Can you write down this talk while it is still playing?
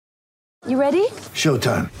You ready?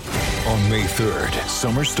 Showtime. On May 3rd,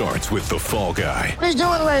 summer starts with The Fall Guy. Let's do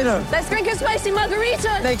it later. Let's drink a spicy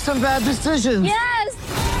margarita. Make some bad decisions.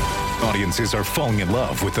 Yes. Audiences are falling in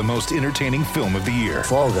love with the most entertaining film of the year.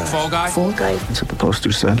 Fall Guy. Fall Guy? Fall guy. That's what the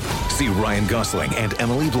poster said. See Ryan Gosling and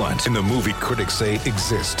Emily Blunt in the movie critics say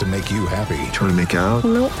exists to make you happy. Trying to make it out?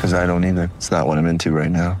 Nope. Because I don't either. It's not what I'm into right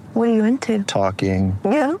now. What are you into? Talking.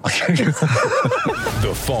 Yeah.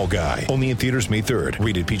 The Fall Guy. Only in theaters May 3rd.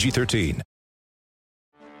 Rated PG-13.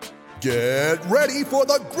 Get ready for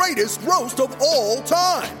the greatest roast of all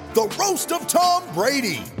time. The Roast of Tom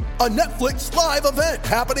Brady. A Netflix live event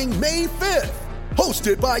happening May 5th.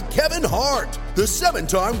 Hosted by Kevin Hart. The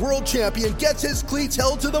 7-time world champion gets his cleats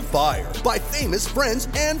held to the fire by famous friends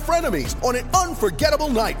and frenemies on an unforgettable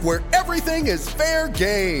night where everything is fair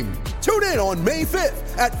game. Tune in on May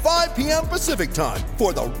 5th at 5 p.m. Pacific time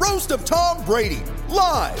for the Roast of Tom Brady.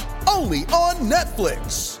 Live only on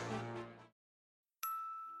Netflix.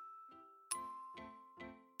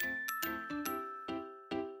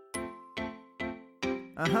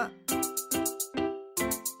 I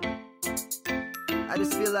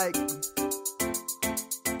just feel like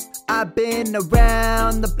I've been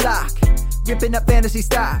around the block, ripping up fantasy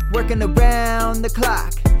stock, working around the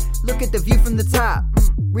clock. Look at the view from the top.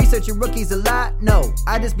 Researching rookies a lot? No,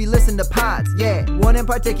 I just be listening to pods. Yeah, one in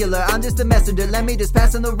particular, I'm just a messenger. Let me just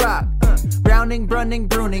pass on the rock. Browning, brunning,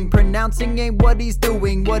 pruning, pronouncing ain't what he's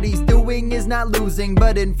doing. What he's doing is not losing,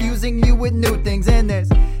 but infusing you with new things. And there's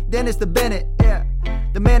Dennis the Bennett, yeah.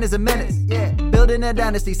 The man is a menace, yeah. Building a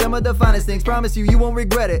dynasty, some of the finest things. Promise you, you won't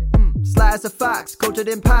regret it. Sly as a fox, cultured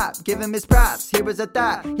in pop. Give him his props. Here is a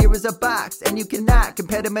thought, here is a box. And you cannot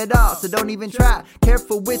compare them at all, so don't even try.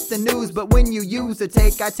 Careful with the news, but when you use a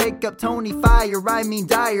take, I take up Tony Fire. I mean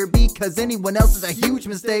Dyer, because anyone else is a huge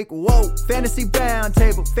mistake. Whoa, fantasy round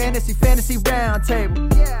table, fantasy round table.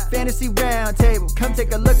 Yeah. Fantasy round table, come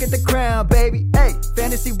take a look at the crown, baby. Hey,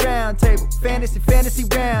 fantasy round table, fantasy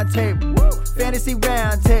round table. Woo. Fantasy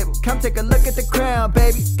round table, come take a look at the crown,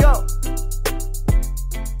 baby. Go.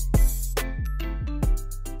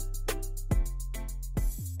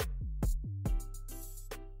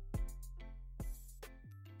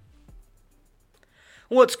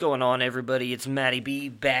 What's going on, everybody? It's Matty B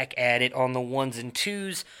back at it on the ones and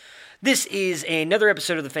twos. This is another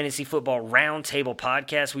episode of the Fantasy Football Roundtable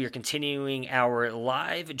Podcast. We are continuing our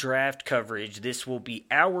live draft coverage. This will be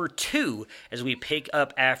hour 2 as we pick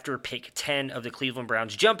up after pick 10 of the Cleveland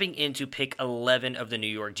Browns, jumping into pick 11 of the New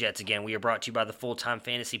York Jets. Again, we are brought to you by the Full-Time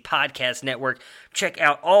Fantasy Podcast Network. Check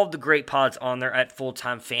out all of the great pods on there at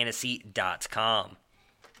fulltimefantasy.com.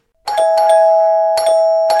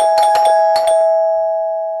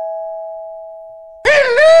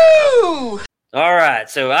 All right,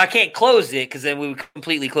 so I can't close it because then we would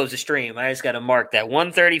completely close the stream. I just got to mark that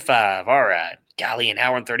 1:35. All right. Golly, an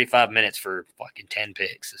hour and 35 minutes for fucking 10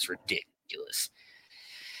 picks. It's ridiculous.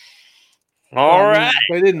 All right.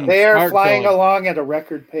 They are flying along at a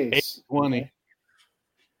record pace. 20.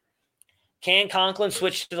 Can Conklin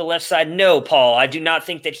switch to the left side? No, Paul. I do not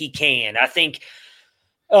think that he can. I think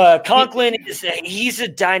Conklin he's a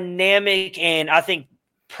dynamic, and I think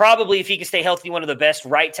probably if he can stay healthy, one of the best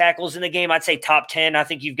right tackles in the game. I'd say top 10. I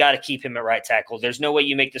think you've got to keep him at right tackle. There's no way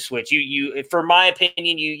you make the switch. You for my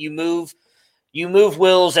opinion, you move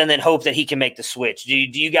Wills and then hope that he can make the switch. Do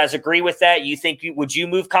you guys agree with that? Would you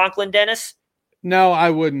move Conklin, Dennis? No, I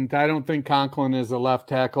wouldn't. I don't think Conklin is a left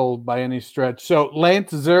tackle by any stretch. So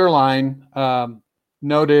Lance Zierlein,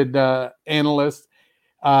 noted analyst,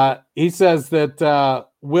 he says that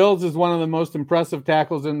Wills is one of the most impressive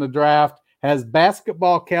tackles in the draft. Has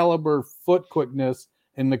basketball caliber foot quickness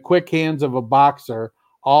and the quick hands of a boxer,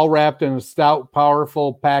 all wrapped in a stout,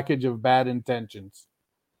 powerful package of bad intentions.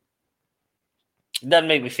 Doesn't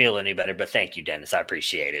make me feel any better, but thank you, Dennis. I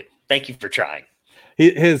appreciate it. Thank you for trying.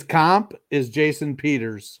 His comp is Jason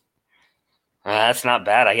Peters. That's not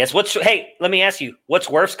bad, I guess. Hey, let me ask you, what's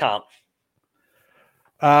Wirf's comp?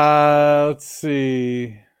 Let's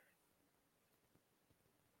see.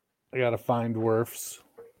 I got to find Wirf's.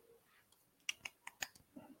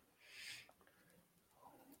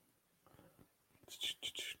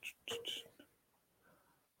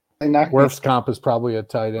 Wirf's comp is probably a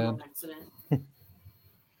tight end.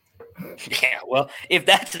 Yeah, well, if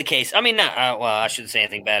that's the case, I mean, I shouldn't say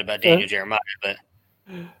anything bad about Daniel Jeremiah, but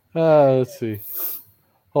let's see.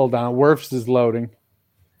 Hold on, Wirf's is loading.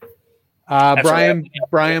 Brian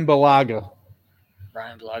Bulaga.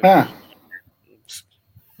 Brian Bulaga.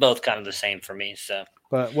 Both kind of the same for me. So,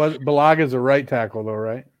 but Bulaga's a right tackle, though,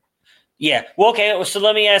 right? Yeah. Well, okay. So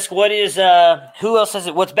let me ask, what is who else has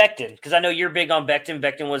it? What's Becton? Because I know you're big on Becton.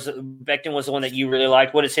 Becton was the one that you really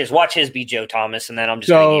liked. What is his? Watch his be Joe Thomas, and then I'm just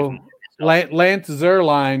going to give him. Lance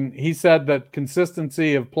Zierlein, he said that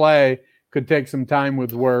consistency of play could take some time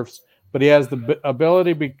with Wirfs, but he has the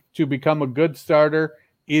ability to become a good starter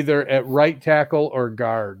either at right tackle or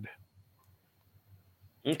guard.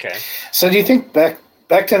 Okay. So do you think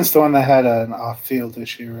Becton's the one that had an off-field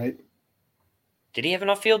issue, right? Did he have an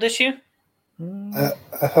off-field issue? I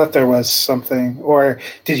thought there was something. Or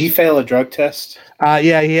did he fail a drug test?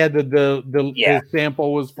 Yeah, he had his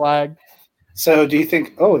sample was flagged. So do you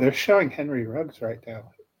think, they're showing Henry Ruggs right now.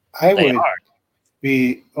 I would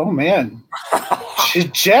be, man.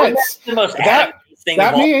 Jets. Well, that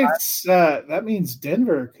means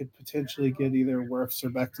Denver could potentially get either Wirfs or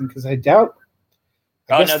Becton because I doubt.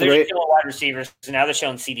 They're showing wide receivers. So now they're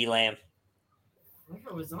showing CeeDee Lamb.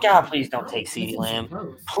 God, please don't take CeeDee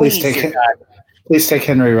Lamb. Please take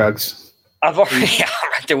Henry Ruggs. I'm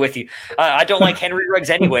right there with you. I don't like Henry Ruggs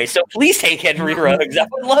anyway, so please take Henry Ruggs. I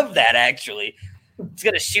would love that, actually. It's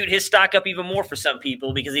going to shoot his stock up even more for some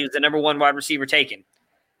people because he was the number one wide receiver taken.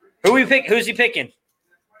 Who's he picking?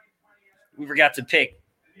 We forgot to pick.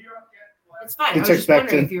 It's fine. I was just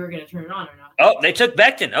wondering if you were going to turn it on or not. Oh, they took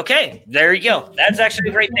Becton. Okay, there you go. That's actually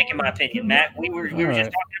a great pick in my opinion, Matt. We were just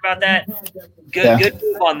talking about that. Good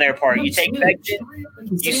move on their part. You take Becton.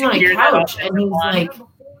 You secure that.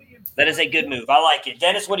 That is a good move. I like it.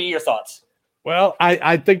 Dennis, what are your thoughts? Well,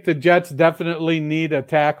 I think the Jets definitely need a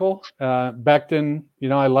tackle. Becton,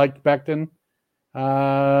 I liked Becton.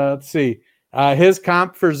 Let's see. His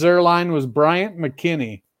comp for Zierlein was Bryant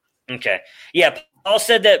McKinney. Okay. Yeah, Paul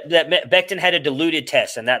said that Becton had a diluted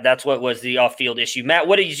test, and that's what was the off-field issue. Matt,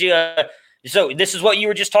 what did you so this is what you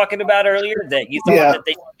were just talking about earlier, that you thought that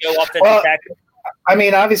they should go offensive tackle? I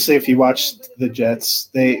mean, obviously, if you watch the Jets,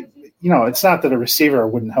 it's not that a receiver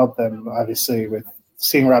wouldn't help them, obviously, with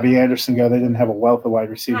seeing Robbie Anderson go. They didn't have a wealth of wide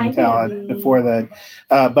receiving talent before then.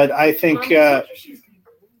 But I think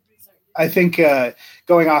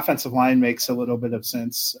going offensive line makes a little bit of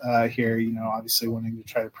sense here, obviously wanting to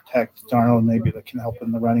try to protect Darnold, maybe that can help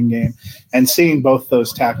in the running game. And seeing both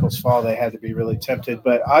those tackles fall, they had to be really tempted.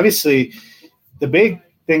 But obviously, the big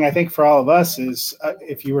thing I think for all of us is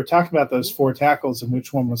if you were talking about those four tackles and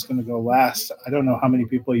which one was going to go last, I don't know how many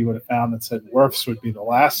people you would have found that said Wirfs would be the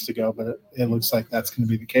last to go, but it looks like that's going to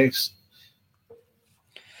be the case.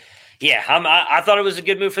 Yeah, I thought it was a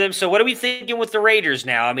good move for them. So what are we thinking with the Raiders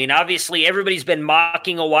now? I mean, obviously everybody's been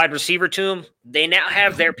mocking a wide receiver to them. They now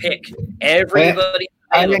have their pick. Everybody.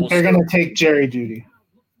 I think they're going to take Jerry Jeudy.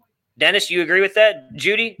 Dennis, you agree with that,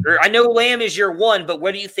 Jeudy? Or I know Lamb is your one, but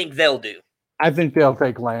what do you think they'll do? I think they'll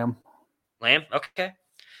take Lamb. Lamb? Okay.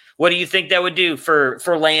 What do you think that would do for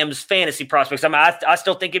Lamb's fantasy prospects? I mean, I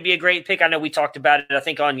still think it'd be a great pick. I know we talked about it, I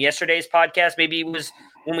think, on yesterday's podcast. Maybe it was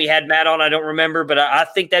when we had Matt on. I don't remember. But I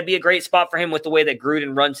think that'd be a great spot for him with the way that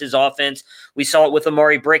Gruden runs his offense. We saw it with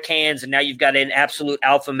Amari Brickhands, and now you've got an absolute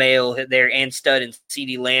alpha male there and stud and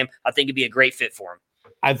CeeDee Lamb. I think it'd be a great fit for him.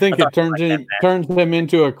 I think it turns him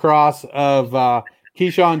into a cross of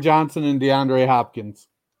Keyshawn Johnson and DeAndre Hopkins.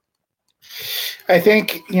 I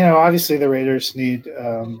think, obviously the Raiders need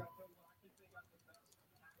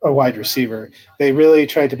a wide receiver. They really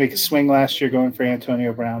tried to make a swing last year going for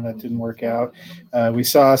Antonio Brown. That didn't work out. We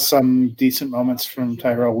saw some decent moments from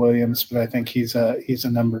Tyrell Williams, but I think he's a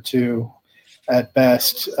number two at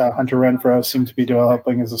best. Hunter Renfrow seemed to be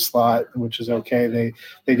developing as a slot, which is okay.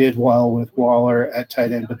 They did well with Waller at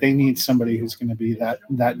tight end, but they need somebody who's going to be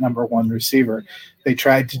that number one receiver. They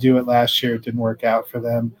tried to do it last year. It didn't work out for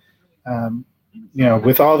them.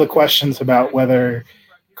 With all the questions about whether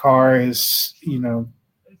Carr is,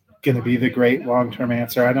 going to be the great long-term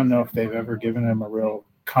answer, I don't know if they've ever given him a real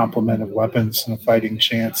complement of weapons and a fighting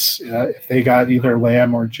chance. If they got either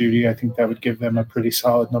Lamb or Jeudy, I think that would give them a pretty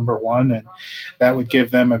solid number one, and that would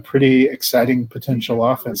give them a pretty exciting potential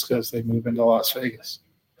offense as they move into Las Vegas.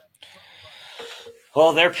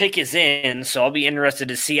 Well, their pick is in, so I'll be interested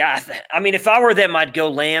to see. I mean, if I were them, I'd go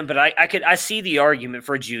Lamb, but I see the argument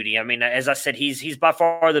for Jeudy. I mean, as I said, he's by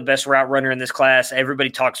far the best route runner in this class. Everybody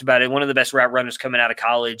talks about it. One of the best route runners coming out of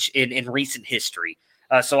college in recent history.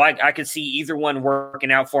 So I could see either one working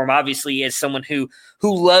out for him. Obviously, as someone who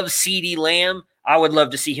loves CeeDee Lamb, I would love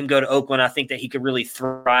to see him go to Oakland. I think that he could really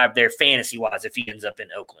thrive there fantasy-wise if he ends up in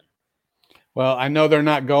Oakland. Well, I know they're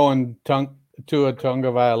not going to a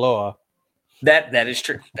Tagovailoa. That is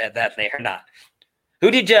true. That they are not.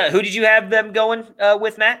 Who did you have them going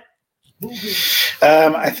with, Matt?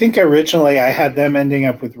 I think originally I had them ending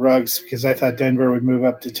up with Ruggs because I thought Denver would move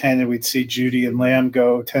up to 10 and we'd see Jeudy and Lamb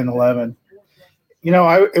go 10-11.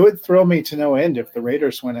 It would thrill me to no end if the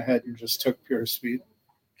Raiders went ahead and just took pure speed.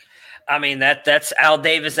 I mean, that's Al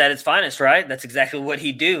Davis at its finest, right? That's exactly what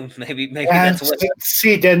he'd do. Maybe that's what.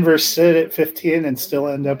 See Denver sit at 15 and still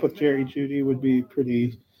end up with Jerry Jeudy would be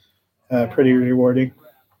pretty rewarding.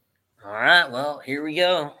 All right, well, here we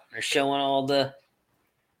go. They're showing all the.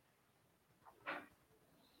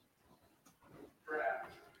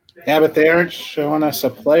 Yeah, but they aren't showing us a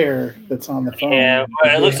player that's on the phone. Yeah,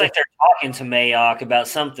 but it looks like they're talking to Mayock about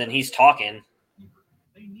something. He's talking.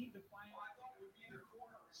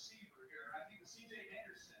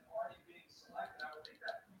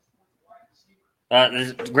 This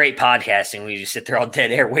is great podcasting. We just sit there all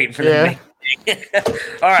dead air waiting for them.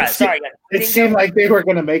 All right, sorry. It seemed like they were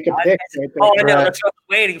going to make a pick. Right there. Oh, I know. That's what I was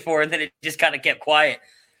waiting for, and then it just kind of kept quiet.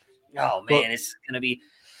 Oh, man, it's going to be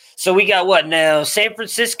 – so we got what now? San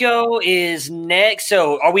Francisco is next.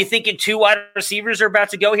 So are we thinking 2 wide receivers are about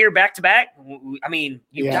to go here back-to-back? I mean,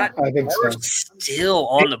 I think so. Still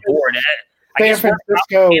on the board. San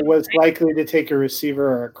Francisco was likely to take a receiver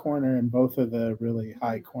or a corner, and both of the really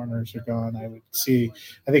high corners are gone. I think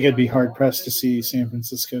it'd be hard-pressed to see San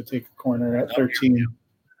Francisco take a corner at 13.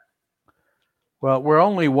 Well, we're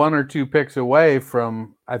only 1 or 2 picks away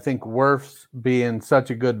from, I think, Wirfs being such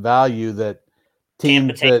a good value that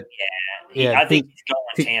teams I think he's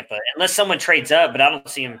going Tampa, unless someone trades up, but I don't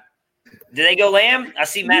see him. Did they go Lamb? I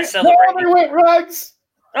see Matt celebrating. No, they went Ruggs.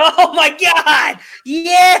 Oh my God!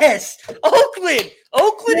 Yes, Oakland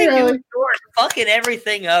doing fucking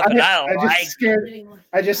everything up, I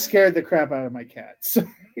just scared the crap out of my cats.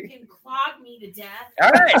 You can clog me to death.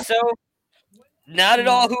 All right, so not at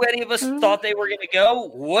all who any of us thought they were going to go.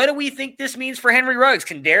 What do we think this means for Henry Ruggs?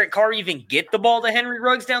 Can Derek Carr even get the ball to Henry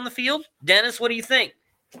Ruggs down the field? Dennis, what do you think?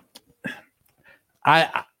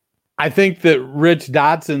 I think that Rich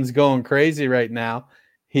Dodson's going crazy right now.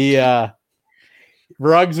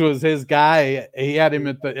 Ruggs was his guy. He had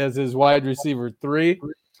him as his wide receiver 3,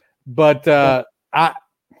 but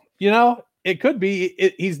it could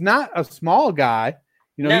be. He's not a small guy.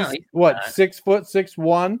 He's 6 foot 6'1",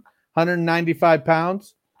 195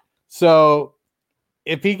 pounds. So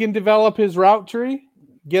if he can develop his route tree,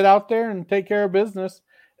 get out there and take care of business,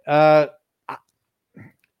 I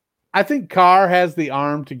think Carr has the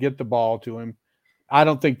arm to get the ball to him. I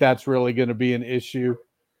don't think that's really going to be an issue.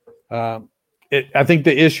 I think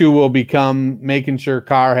the issue will become making sure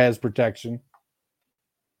Carr has protection.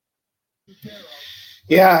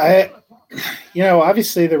 Yeah,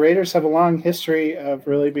 obviously the Raiders have a long history of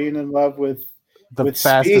really being in love with the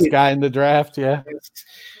fastest guy in the draft. Yeah,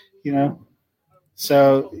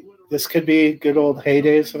 so this could be good old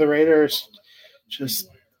heydays for the Raiders. Just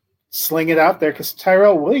sling it out there because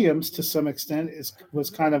Tyrell Williams, to some extent, was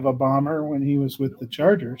kind of a bomber when he was with the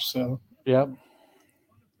Chargers. So yeah.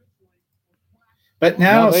 But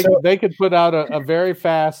now they could put out a very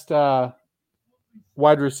fast wide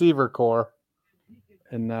receiver core,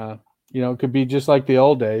 and it could be just like the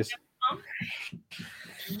old days.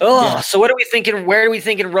 So what are we thinking? Where are we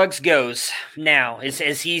thinking Ruggs goes now?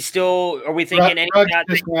 Is he still? Are we thinking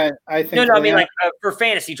I think I mean like for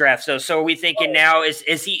fantasy drafts though. So are we thinking now?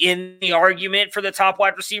 Is he in the argument for the top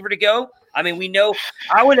wide receiver to go? I mean, we know.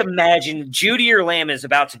 I would imagine Jeudy or Lamb is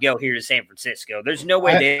about to go here to San Francisco. There's no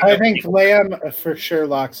way I think Lamb for sure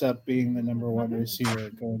locks up being the number 1 receiver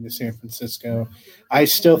going to San Francisco. I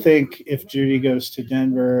still think if Jeudy goes to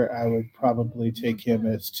Denver, I would probably take him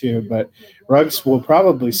as 2. But Ruggs will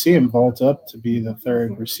probably see him vault up to be the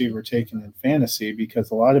 3rd receiver taken in fantasy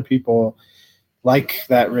because a lot of people like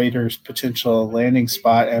that Raiders potential landing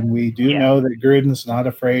spot, and we do know that Gruden's not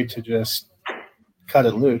afraid to just cut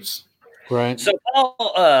it loose. Right. So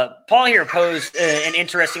Paul here posed an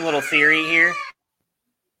interesting little theory here.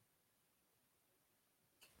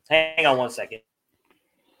 Hang on one second.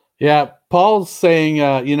 Yeah, Paul's saying,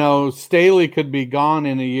 Staley could be gone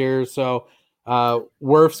in a year, so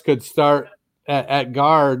Wirfs could start at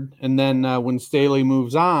guard, and then when Staley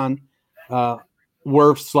moves on,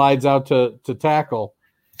 Wirfs slides out to tackle.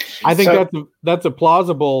 I think that's a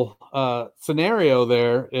plausible scenario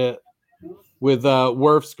there. With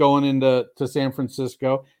Wirfs going into San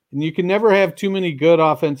Francisco. And you can never have too many good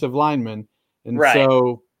offensive linemen. And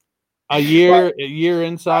so a year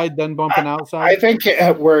inside, then bumping outside. I think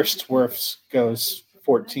at worst, Wirfs goes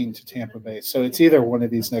 14 to Tampa Bay. So it's either one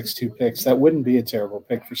of these next 2 picks. That wouldn't be a terrible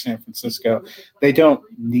pick for San Francisco. They don't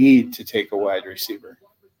need to take a wide receiver.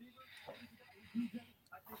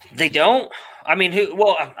 They don't? I mean,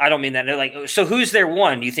 I don't mean that. They're like, so who's their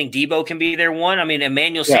one? You think Debo can be their one? I mean,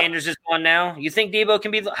 Emmanuel Sanders is one now. You think Debo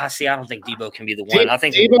can be I don't think Debo can be the one. I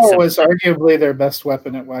think Debo was arguably their best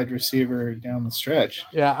weapon at wide receiver down the stretch.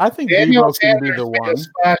 Yeah, I think Debo can be the one.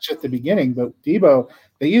 Splash at the beginning, but Debo,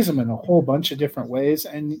 they use him in a whole bunch of different ways.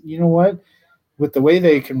 And you know what? With the way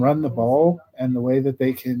they can run the ball and the way that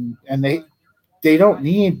they can, and they don't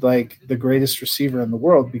need like the greatest receiver in the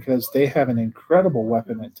world because they have an incredible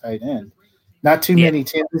weapon at tight end. Not too many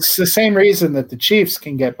teams. It's the same reason that the Chiefs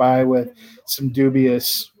can get by with some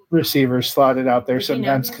dubious receivers slotted out there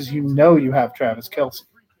sometimes because you have Travis Kelce.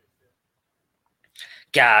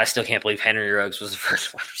 God, I still can't believe Henry Ruggs was the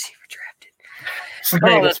first wide receiver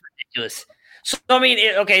drafted. That's ridiculous. So, I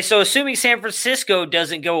mean, so assuming San Francisco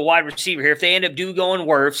doesn't go a wide receiver here, if they end up going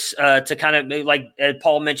Wirfs to kind of like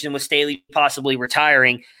Paul mentioned with Staley possibly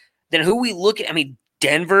retiring, then who we look at? I mean,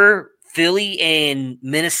 Denver, Philly, and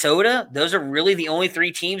Minnesota, those are really the only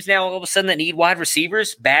three teams now all of a sudden that need wide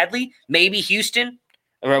receivers badly. Maybe Houston.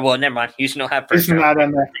 Well, never mind. Houston will have first round. Not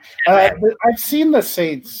on there. I've seen the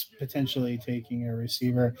Saints potentially taking a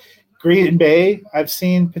receiver. Green Bay, I've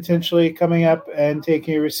seen potentially coming up and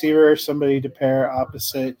taking a receiver, somebody to pair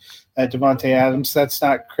opposite Devontae Adams. That's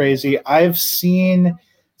not crazy. I've seen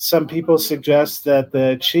some people suggest that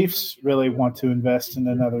the Chiefs really want to invest in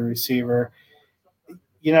another receiver.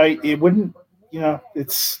 It wouldn't,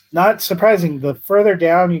 it's not surprising. The further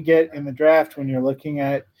down you get in the draft when you're looking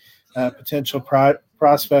at potential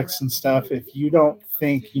prospects and stuff, if you don't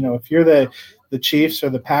think, if you're the Chiefs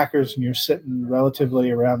or the Packers and you're sitting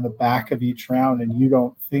relatively around the back of each round and you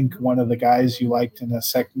don't think one of the guys you liked in a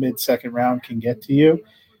mid-second round can get to you,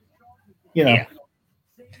 Yeah.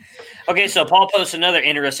 Okay, so Paul posts another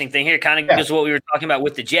interesting thing here, kind of goes to what we were talking about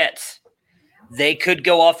with the Jets. They could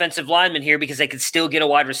go offensive lineman here because they could still get a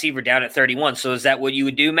wide receiver down at 31. So is that what you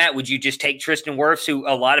would do, Matt? Would you just take Tristan Wirfs, who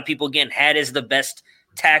a lot of people, again, had as the best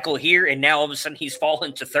tackle here, and now all of a sudden he's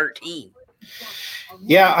fallen to 13?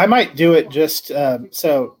 Yeah, I might do it just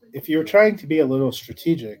so if you're trying to be a little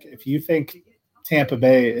strategic, if you think Tampa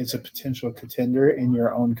Bay is a potential contender in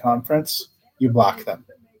your own conference, you block them.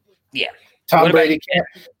 Yeah. Tom Brady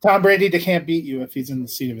can't beat you if he's in the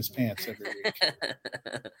seat of his pants every week.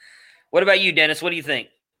 What about you, Dennis? What do you think?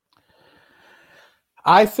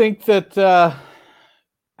 I think that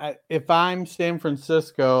if I'm San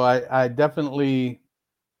Francisco, I definitely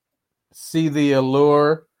see the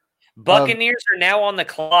allure. Buccaneers are now on the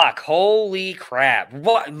clock. Holy crap.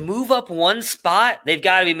 What? Move up one spot? They've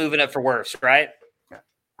got to be moving up for Wirfs, right?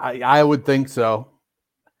 I would think so.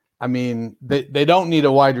 I mean, they don't need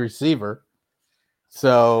a wide receiver.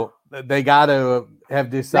 So they got to have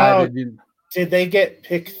decided. Now, did they get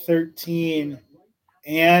pick 13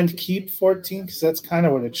 and keep 14? Because that's kind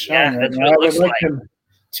of what it's showing right now. I would like them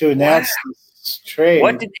to announce this trade.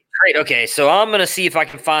 What did they trade? Okay, so I'm going to see if I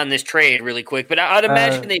can find this trade really quick. But I'd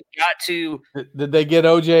imagine they've got to. Did they get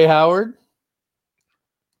O.J. Howard?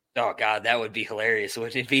 Oh, God, that would be hilarious,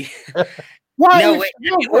 wouldn't it be? Why? No, wait,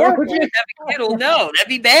 that'd be horrible. That'd be Kittle. No, that'd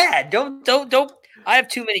be bad. Don't. I have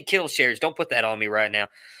too many Kittle shares. Don't put that on me right now.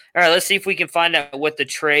 All right, let's see if we can find out what the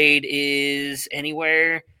trade is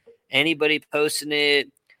anywhere. Anybody posting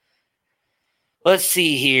it? Let's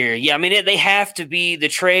see here. Yeah, I mean, they have to be the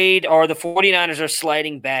trade, or the 49ers are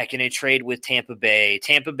sliding back in a trade with Tampa Bay.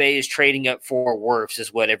 Tampa Bay is trading up for Wirfs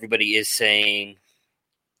is what everybody is saying.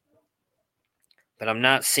 But I'm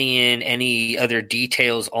not seeing any other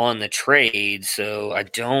details on the trade, so I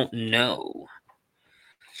don't know.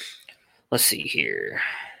 Let's see here.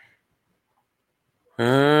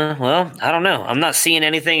 Well, I don't know. I'm not seeing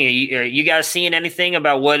anything. Are you guys seeing anything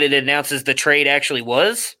about what it announces the trade actually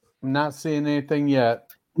was? I'm not seeing anything yet.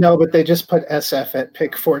 No, but they just put SF at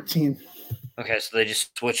pick 14. Okay, so they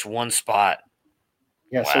just switched one spot.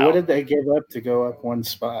 Yeah, wow. So what did they give up to go up one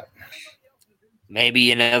spot?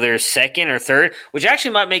 Maybe another second or third, which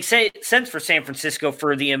actually might make sense for San Francisco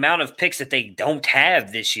for the amount of picks that they don't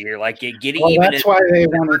have this year. Like getting that's why they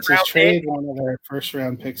wanted to trade one of their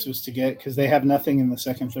first-round picks was to get, because they have nothing in the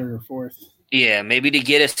second, third, or fourth. Yeah, maybe to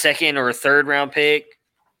get a second or a third-round pick.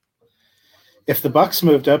 If the Bucs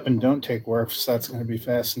moved up and don't take Wirfs, that's going to be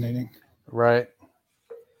fascinating. Right.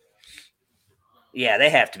 Yeah, they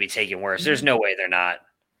have to be taking Wirfs. There's no way they're not.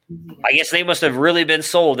 I guess they must have really been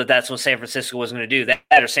sold that that's what San Francisco was going to do. That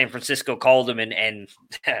or San Francisco called them and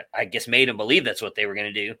I guess made them believe that's what they were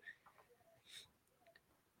going to do.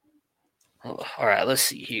 All right, let's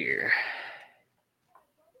see here.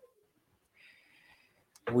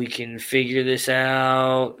 We can figure this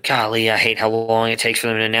out. Golly, I hate how long it takes for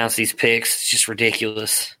them to announce these picks. It's just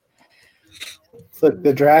ridiculous. Look,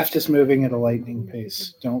 the draft is moving at a lightning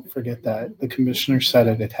pace. Don't forget that. The commissioner said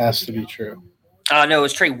it. It has to be true. No, it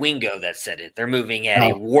was Trey Wingo that said it. They're moving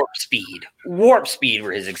at a warp speed. Warp speed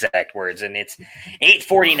were his exact words, and it's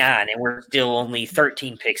 8:49, and we're still only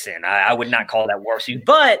 13 picks in. I would not call that warp speed,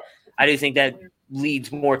 but I do think that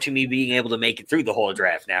leads more to me being able to make it through the whole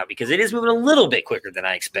draft now because it is moving a little bit quicker than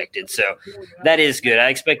I expected. So that is good. I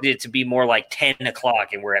expected it to be more like 10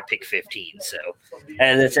 o'clock, and we're at pick 15. So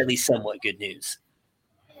that's at least somewhat good news.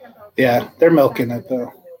 Yeah, they're milking it,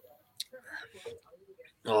 though.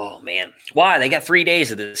 Oh, man. Why? They got 3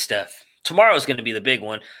 days of this stuff. Tomorrow's going to be the big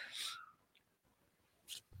one.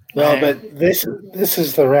 Well, but this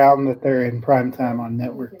is the round that they're in primetime on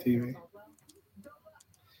network TV.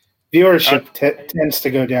 Viewership tends to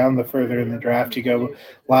go down the further in the draft you go.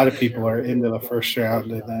 A lot of people are into the first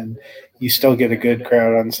round, and then you still get a good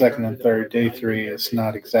crowd on second and third. Day 3 is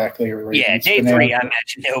not exactly a race. Yeah, day 3, I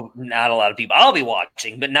imagine not a lot of people. I'll be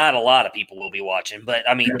watching, but not a lot of people will be watching. But,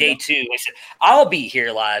 I mean, day 2, I said, I'll be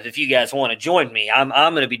here live if you guys want to join me. I'm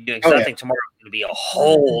going to be doing something. I think tomorrow is going to be a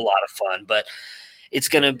whole lot of fun, but it's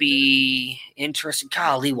going to be interesting.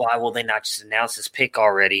 Golly, why will they not just announce this pick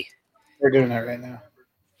already? They're doing that right now.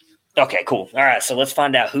 Okay, cool. All right, so let's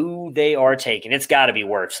find out who they are taking. It's got to be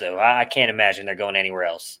Wirfs, though. I can't imagine they're going anywhere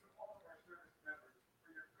else.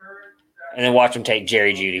 And then watch them take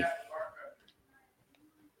Jerry Jeudy.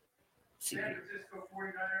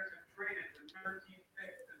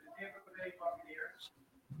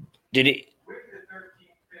 Did it?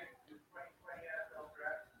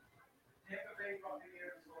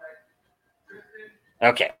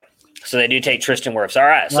 Okay, so they do take Tristan Wirfs. All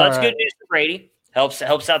right, so that's good news for Brady. Helps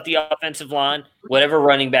out the offensive line. Whatever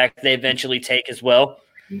running back they eventually take as well,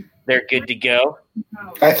 they're good to go.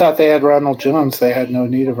 I thought they had Ronald Jones. They had no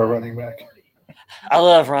need of a running back. I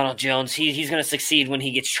love Ronald Jones. He's going to succeed when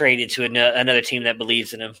he gets traded to another team that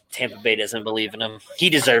believes in him. Tampa Bay doesn't believe in him. He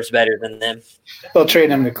deserves better than them. They'll trade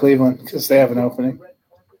him to Cleveland because they have an opening.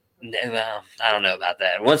 Well, I don't know about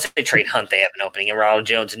that. Once they trade Hunt, they have an opening, and Ronald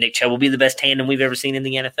Jones and Nick Chubb will be the best tandem we've ever seen in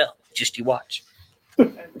the NFL. Just you watch.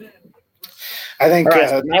 I think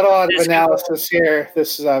not a lot of analysis here.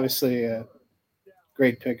 This is obviously a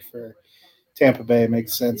great pick for Tampa Bay. It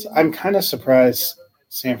makes sense. I'm kind of surprised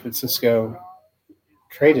San Francisco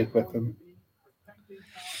traded with them.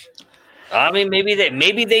 I mean,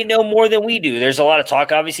 maybe they know more than we do. There's a lot of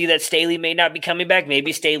talk, obviously, that Staley may not be coming back.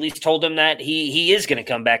 Maybe Staley's told them that he is going to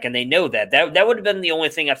come back, and they know that. That would have been the only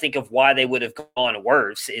thing I think of why they would have gone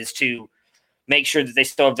worse is to make sure that they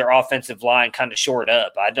still have their offensive line kind of shored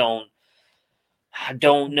up. I don't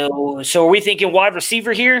know. So are we thinking wide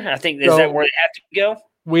receiver here? I think is that where they have to go?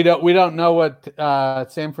 We don't know what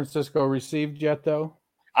San Francisco received yet, though.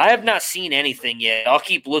 I have not seen anything yet. I'll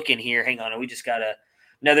keep looking here. Hang on, we just got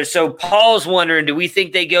another. So Paul's wondering, do we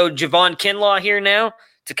think they go Javon Kinlaw here now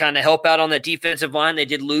to kind of help out on that defensive line? They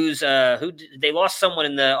did lose. They lost someone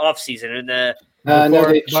in the offseason in the. No,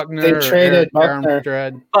 they traded Buckner.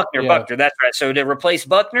 Buckner, that's right. So to replace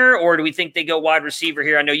Buckner, or do we think they go wide receiver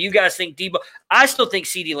here? I know you guys think Debo. I still think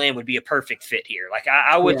CeeDee Lamb would be a perfect fit here. Like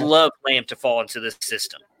I would love Lamb to fall into this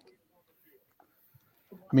system.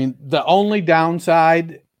 I mean, the only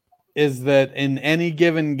downside is that in any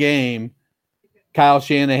given game, Kyle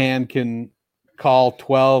Shanahan can call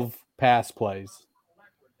 12 pass plays,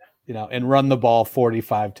 and run the ball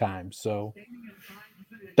 45 times. So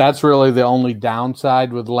that's really the only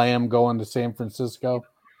downside with Lamb going to San Francisco.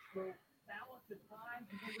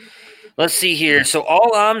 Let's see here. So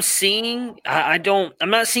all I'm seeing, I'm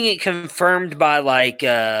not seeing it confirmed by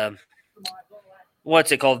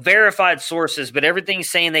what's it called? Verified sources, but everything's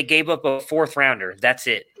saying they gave up a 4th rounder. That's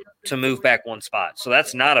it to move back one spot. So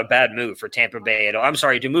that's not a bad move for Tampa Bay at all. I'm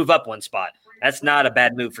sorry, to move up one spot. That's not a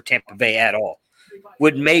bad move for Tampa Bay at all.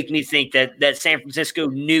 Would make me think that San Francisco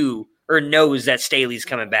knew or knows that Staley's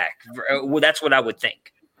coming back. Well, that's what I would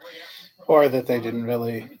think. Or that they didn't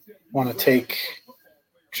really want to take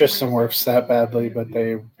Tristan Wirfs that badly, but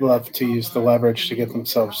they love to use the leverage to get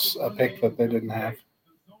themselves a pick that they didn't have.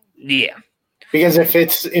 Yeah. Because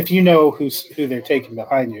if you know who they're taking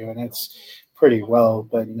behind you, and it's pretty well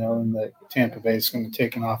been known that Tampa Bay is going to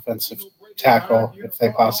take an offensive tackle if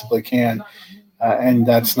they possibly can, and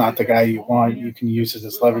that's not the guy you want, you can use it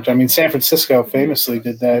as leverage. I mean, San Francisco famously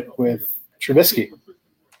did that with Trubisky.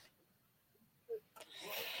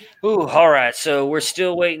 Ooh, all right. So we're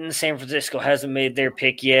still waiting. San Francisco hasn't made their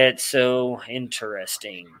pick yet. So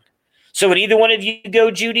interesting. So would either one of you go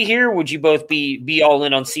Jeudy here? Or would you both be all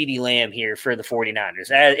in on CeeDee Lamb here for the 49ers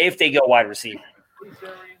if they go wide receiver?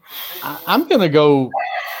 I'm going to go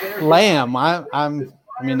Lamb. I'm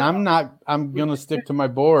going to stick to my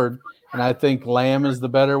board. and I think Lamb is the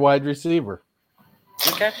better wide receiver.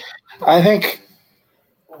 Okay. I think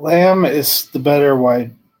Lamb is the better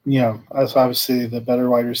wide, that's obviously the better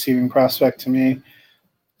wide receiving prospect to me.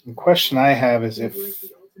 The question I have is if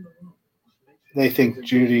they think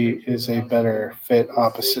Judy is a better fit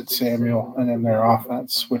opposite Samuel and in their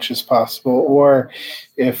offense, which is possible, or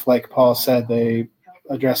if, like Paul said, they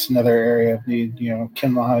address another area of need.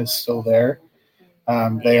 Kinlaw is still there.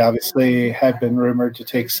 They obviously have been rumored to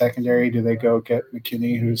take secondary. Do they go get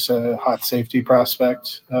McKinney, who's a hot safety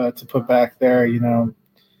prospect, to put back there?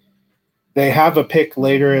 They have a pick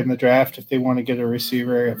later in the draft if they want to get a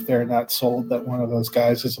receiver. If they're not sold that one of those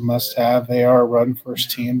guys is a must-have, they are a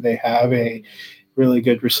run-first team. They have a really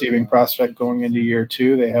good receiving prospect going into year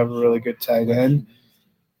 2. They have a really good tight end,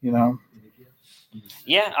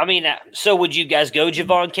 Yeah, I mean, so would you guys go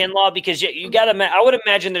Javon Kinlaw? Because you got to. I would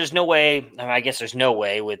imagine there's no way. I guess there's no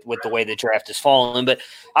way with the way the draft is falling. But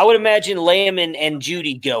I would imagine Lamb and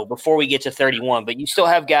Judy go before we get to 31. But you still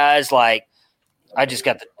have guys like I just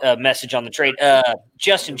got the message on the trade.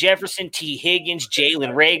 Justin Jefferson, T. Higgins,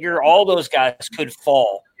 Jalen Reagor, all those guys could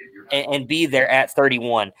fall and be there at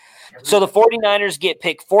 31. So the 49ers get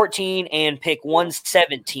pick 14 and pick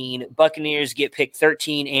 117. Buccaneers get pick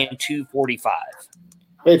 13 and 245.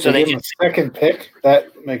 Wait, so they get a second pick?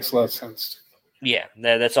 That makes less sense. Yeah,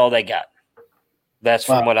 that's all they got. That's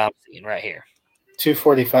from what I'm seeing right here.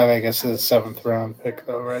 245, I guess, is a 7th round pick,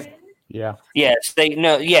 though, right? Yeah. Yes, they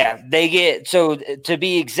get, so to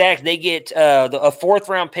be exact, they get a 4th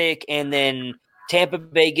round pick, and then Tampa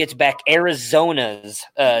Bay gets back Arizona's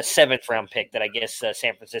 7th round pick that I guess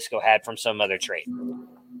San Francisco had from some other trade.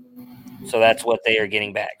 So that's what they are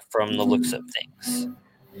getting back from the looks of things.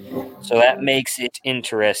 So that makes it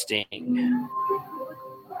interesting.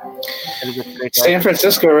 San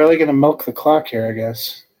Francisco really going to milk the clock here, I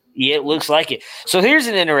guess. Yeah, it looks like it. So here's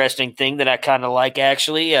an interesting thing that I kind of like,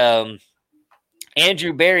 actually.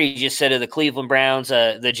 Andrew Berry just said of the Cleveland Browns,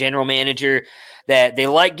 the general manager, that they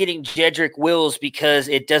like getting Jedrick Wills because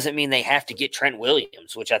it doesn't mean they have to get Trent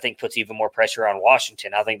Williams, which I think puts even more pressure on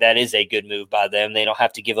Washington. I think that is a good move by them. They don't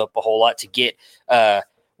have to give up a whole lot to get Trent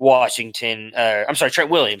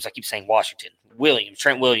Williams. I keep saying Washington.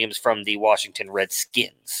 Trent Williams from the Washington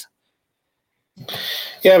Redskins.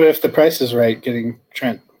 Yeah, but if the price is right, getting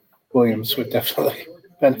Trent Williams would definitely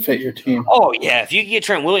benefit your team. Oh, yeah. If you get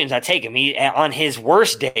Trent Williams, I take him. He, on his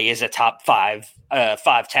worst day, is a top 5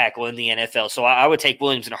 tackle in the NFL. So I would take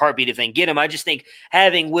Williams in a heartbeat if they can get him. I just think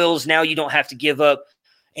having Wills now, you don't have to give up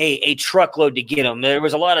a truckload to get him. There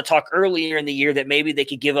was a lot of talk earlier in the year that maybe they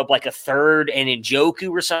could give up like a 3rd and Njoku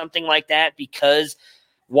or something like that because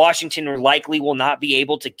Washington likely will not be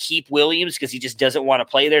able to keep Williams because he just doesn't want to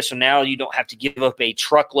play there. So now you don't have to give up a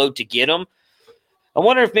truckload to get him. I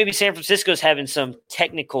wonder if maybe San Francisco's having some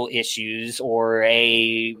technical issues or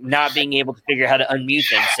a not being able to figure out how to unmute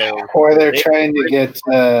them. So, or they're trying to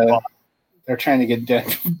get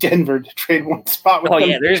Denver to trade one spot with them.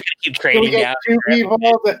 Yeah, they're just going to keep trading down.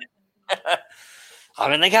 I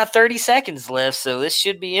mean, they got 30 seconds left, so this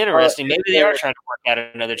should be interesting. Maybe they are trying to work out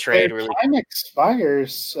another trade. Really, time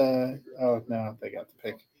expires. No, they got the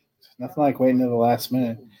pick. Nothing like waiting to the last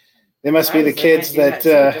minute. They must be the kids that.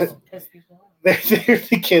 They're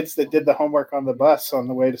the kids that did the homework on the bus on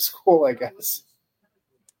the way to school, I guess.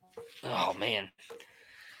 Oh, man.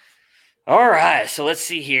 All right, so let's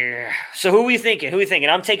see here. So who are we thinking?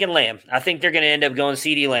 I'm taking Lamb. I think they're going to end up going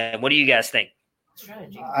CeeDee Lamb. What do you guys think?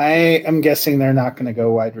 I am guessing they're not going to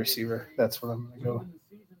go wide receiver. That's what I'm going to go.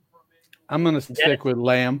 I'm going to stick with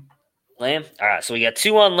Lamb. Lamb? All right, so we got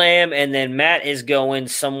 2 on Lamb, and then Matt is going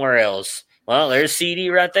somewhere else. Well, there's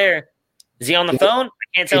CeeDee right there. Is he on the phone? I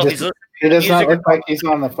can't tell if he's listening. It does not look like he's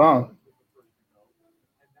on the phone.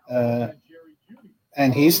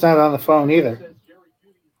 And he's not on the phone either.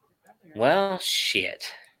 Well,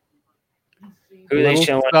 shit. Who are they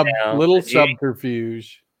showing now? Little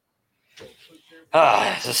subterfuge.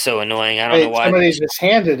 This is so annoying. I don't know why. Somebody just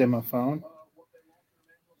handed him a phone.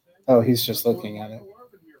 Oh, he's just looking at it.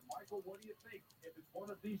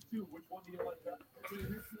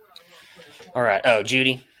 All right. Oh,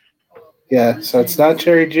 Judy. Yeah, so it's not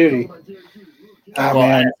Jerry Judy. Oh,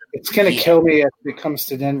 man. It's going to kill me if it comes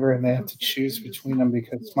to Denver and they have to choose between them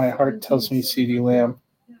because my heart tells me CeeDee Lamb.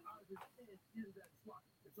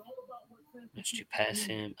 Let's you pass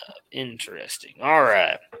him up. Interesting. All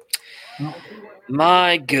right.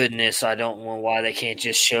 My goodness, I don't know why they can't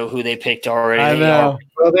just show who they picked already. I know.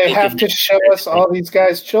 Well, they have to show us all these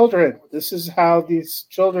guys' children. This is how these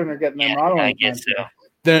children are getting their modeling. I guess so.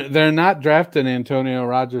 They're not drafting Antonio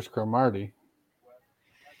Rogers Cromartie.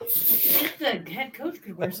 The head coach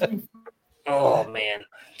could wear something. Oh, man.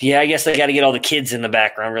 Yeah, I guess they got to get all the kids in the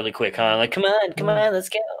background really quick, huh? Like, come on, let's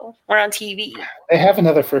go. We're on TV. They have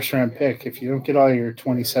another first-round pick. If you don't get all your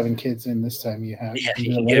 27 kids in this time, you have. Yeah,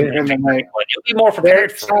 you you later in the night. You'll be more prepared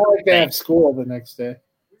It's for not it. like they have school the next day.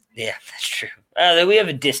 Yeah, that's true. We have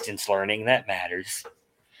a distance learning. That matters.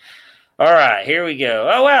 All right, here we go.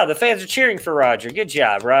 Oh, wow, the fans are cheering for Roger. Good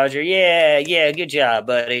job, Roger. Yeah, good job,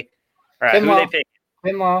 buddy. All right, who are they picking?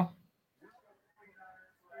 Kinlaw.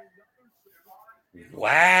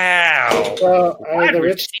 Wow. Well, the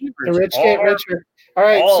rich get richer. All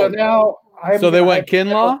right, so now they went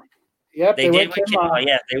Kinlaw? Yep, they went Kinlaw.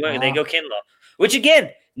 Yeah, they go Kinlaw. Which,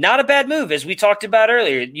 again, not a bad move, as we talked about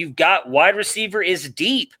earlier. You've got wide receiver is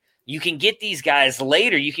deep. You can get these guys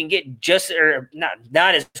later. You can get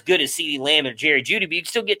not as good as CeeDee Lamb and Jerry Jeudy, but you can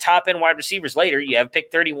still get top-end wide receivers later. You have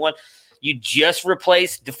pick 31. You just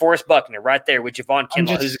replaced DeForest Buckner right there with Javon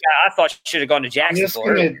Kinlaw, who's a guy I thought should have gone to Jacksonville.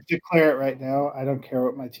 I'm just going to declare it right now. I don't care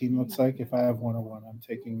what my team looks like. If I have 101, I'm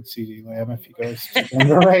taking CeeDee Lamb if he goes to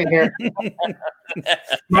Denver right here.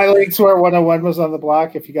 My leagues where 101 was on the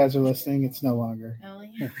block. If you guys are listening, it's no longer.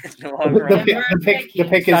 It's no longer the pick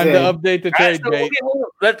is time in. to update the trade date.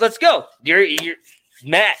 Let's go. You're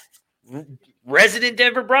Matt, resident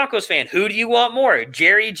Denver Broncos fan. Who do you want more,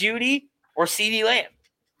 Jerry Jeudy or CeeDee Lamb?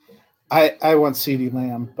 I want CeeDee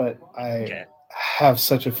Lamb, but I have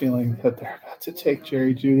such a feeling that they're about to take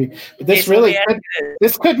Jerry Jeudy. But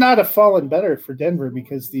this could not have fallen better for Denver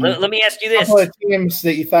because let me ask you this: couple of teams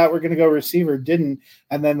that you thought were going to go receiver didn't,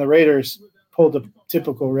 and then the Raiders pulled a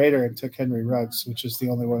typical Raider and took Henry Ruggs, which is the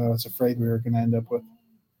only one I was afraid we were going to end up with.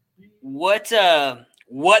 What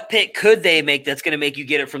pick could they make that's going to make you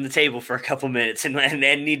get it from the table for a couple minutes and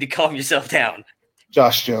need to calm yourself down?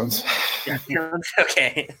 Josh Jones.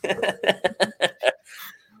 Okay.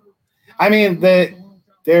 I mean,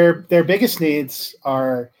 their biggest needs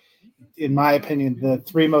are, in my opinion, the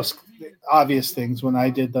three most obvious things when I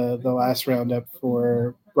did the last roundup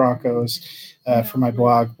for Broncos for my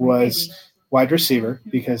blog was wide receiver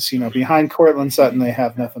because, behind Courtland Sutton, they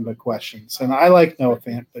have nothing but questions. And I like Noah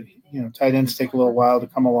Fant, but, tight ends take a little while to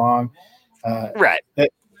come along. Right.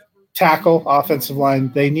 Tackle, offensive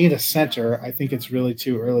line, they need a center. I think it's really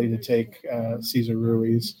too early to take Cesar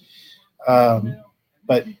Ruiz.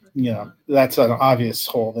 But, that's an obvious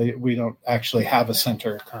hole. We don't actually have a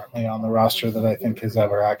center currently on the roster that I think has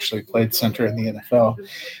ever actually played center in the NFL.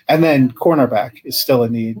 And then cornerback is still a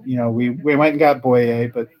need. We went and got Boye,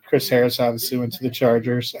 but Chris Harris obviously went to the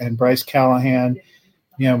Chargers, and Bryce Callahan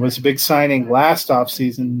was a big signing last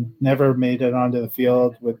offseason, never made it onto the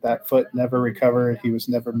field with that foot, never recovered. He was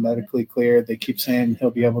never medically cleared. They keep saying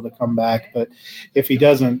he'll be able to come back, but if he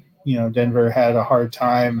doesn't, Denver had a hard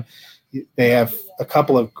time. They have a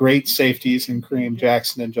couple of great safeties in Kareem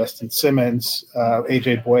Jackson and Justin Simmons.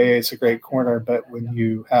 AJ Boye is a great corner, but when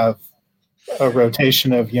you have a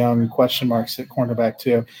rotation of young question marks at cornerback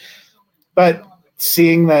too. But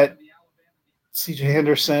seeing that C.J.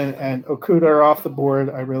 Henderson and Okudah are off the board,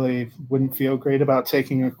 I really wouldn't feel great about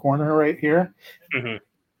taking a corner right here. Mm-hmm.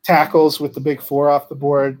 Tackles with the big four off the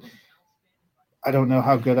board, I don't know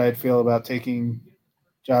how good I'd feel about taking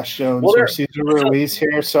Josh Jones or Cesar Ruiz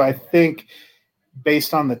here. So I think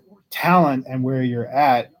based on the talent and where you're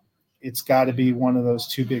at, it's got to be one of those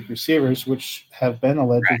two big receivers, which have been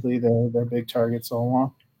allegedly their big targets all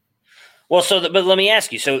along. Well, but let me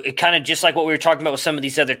ask you. So it kind of just like what we were talking about with some of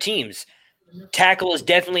these other teams. Tackle is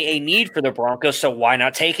definitely a need for the Broncos, so why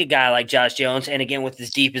not take a guy like Josh Jones? And again, with as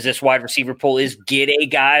deep as this wide receiver pool is, get a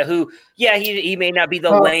guy who, he may not be the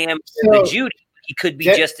Lamb or the Jeudy. He could be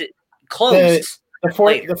just close. The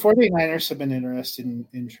 49ers have been interested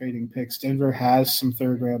in trading picks. Denver has some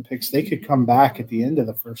third-round picks. They could come back at the end of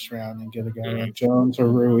the first round and get a guy like Jones or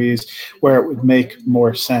Ruiz where it would make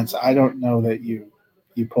more sense. I don't know that you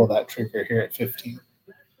pull that trigger here at 15.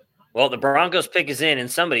 Well, the Broncos pick is in, and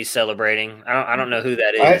somebody's celebrating. I don't know who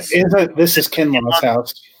that is. This is Kinlaw's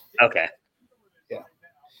house. Okay. Yeah.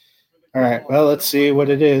 All right. Well, let's see what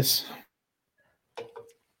it is.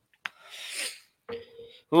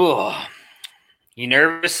 Ooh. You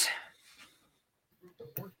nervous?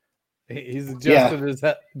 He's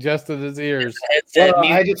adjusted his ears. Well,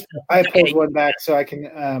 I pulled one back so I can.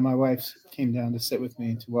 My wife came down to sit with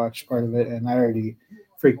me to watch part of it, and I already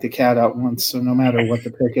freaked the cat out once. So no matter what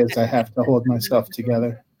the pick is, I have to hold myself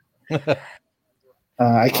together.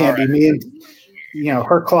 I can't be mean.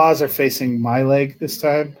 Her claws are facing my leg this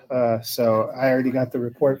time. So I already got the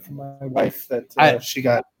report from my wife that she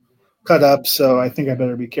got cut up. So I think I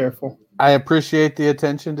better be careful. I appreciate the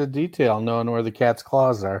attention to detail, knowing where the cat's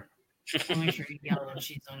claws are. Make sure you yell when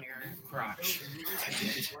she's on your crotch.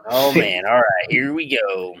 Oh, man. All right. Here we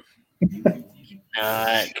go.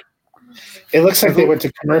 It looks like they went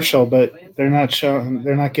to commercial, but they're not showing.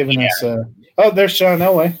 They're not giving us. There's John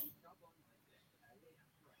Elway.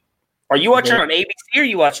 Are you watching on ABC or are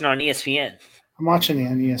you watching on ESPN? I'm watching it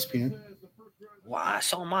on ESPN. Why?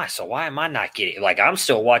 So am I. So why am I not getting? Like I'm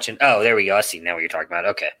still watching. Oh, there we go. I see now what you're talking about.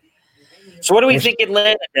 Okay. So what do we think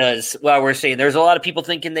Atlanta does? Well, we're saying there's a lot of people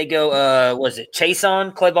thinking they go. Was it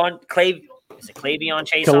Chason? Clavion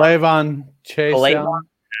Chason?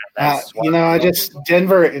 Chason.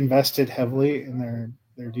 Denver invested heavily in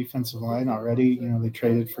their defensive line already. They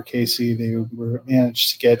traded for Casey. They were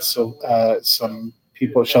managed to get some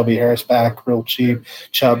people. Shelby Harris back real cheap.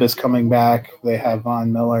 Chubb is coming back. They have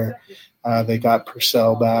Von Miller. They got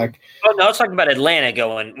Purcell back. Oh no, I was talking about Atlanta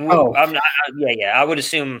going. Oh, I'm not. Yeah. I would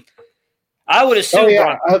assume.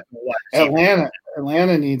 Atlanta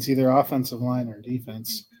needs either offensive line or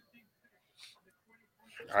defense.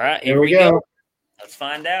 All right, here we go. Let's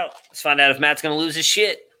find out. Let's find out if Matt's going to lose his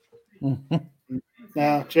shit.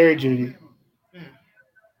 No, Jerry Jeudy.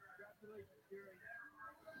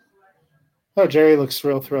 Oh, Jerry looks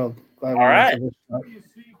real thrilled. All right.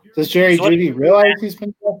 Does Jerry Jeudy realize he's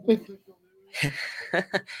been drafted?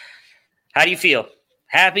 How do you feel?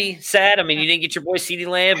 Happy? Sad? I mean, you didn't get your boy CeeDee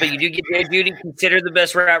Lamb, but you do get Jerry Jeudy, considered the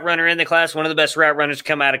best route runner in the class, one of the best route runners to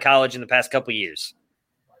come out of college in the past couple of years.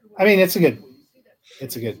 I mean, it's a good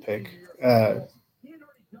pick.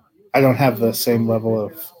 I don't have the same level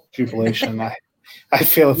of jubilation. I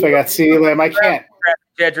feel if I got CeeDee Lamb, I can't.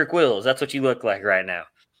 Jedrick Wills, that's what you look like right now.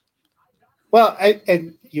 Well,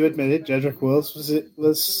 and you admitted Jedrick Wills was a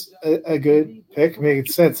good pick.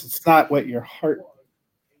 Making sense. It's not what your heart.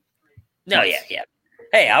 No, yeah.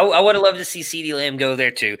 Hey, I would have loved to see CeeDee Lamb go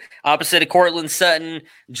there too. Opposite of Cortland Sutton,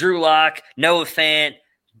 Drew Lock, Noah Fant,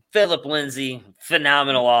 Phillip Lindsay,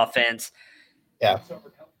 phenomenal offense. Yeah.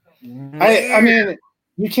 I mean,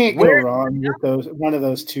 you can't go wrong with one of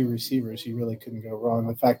those two receivers. You really couldn't go wrong.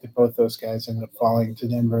 The fact that both those guys ended up falling to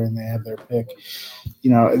Denver and they have their pick.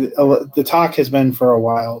 The talk has been for a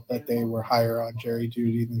while that they were higher on Jerry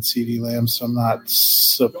Jeudy than CeeDee Lamb, so I'm not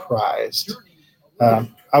surprised.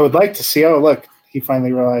 I would like to see. Oh, look, he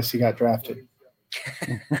finally realized he got drafted.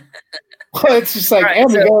 Well, it's just like,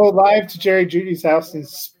 we go live to Jerry Judy's house and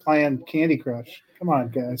he's playing Candy Crush. Come on,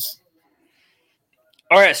 guys.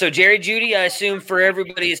 All right, so Jerry Jeudy, I assume for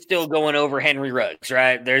everybody is still going over Henry Ruggs,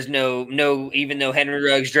 right? There's no, even though Henry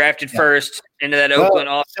Ruggs drafted first into that Oakland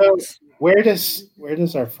offense. So where does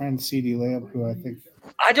our friend CeeDee Lamb, who I think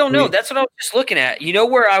I don't know. That's what I was just looking at. You know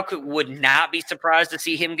where I would not be surprised to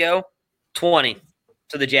see him go? 20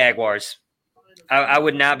 to the Jaguars. I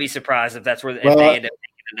would not be surprised if that's where if they end up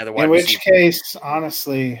taking another wide receiver. In which case,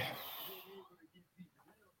 honestly,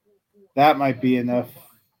 that might be enough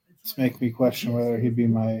to make me question whether he'd be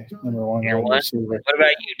my number one wide receiver. What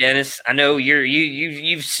about you, Dennis? I know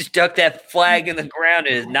you've stuck that flag in the ground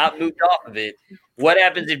and has not moved off of it. What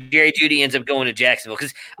happens if Jerry Jeudy ends up going to Jacksonville?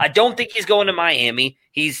 Because I don't think he's going to Miami.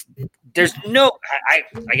 There's no – I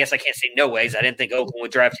guess I can't say no ways. I didn't think Oakland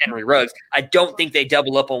would draft Henry Ruggs. I don't think they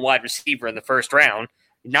double up on wide receiver in the first round.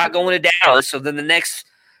 Not going to Dallas. So then the next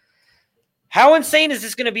 – how insane is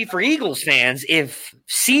this going to be for Eagles fans if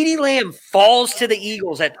CeeDee Lamb falls to the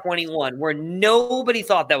Eagles at 21 where nobody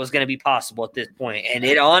thought that was going to be possible at this point? And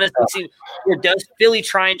it honestly seems – or does Philly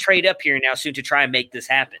try and trade up here now soon to try and make this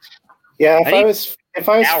happen? Yeah, if I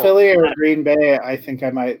was Philly or Green Bay, I think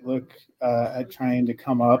I might look at trying to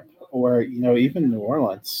come up, or even New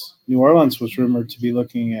Orleans. New Orleans was rumored to be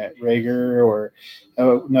looking at Rager or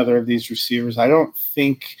another of these receivers. I don't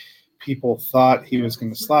think people thought he was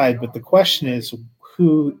going to slide, but the question is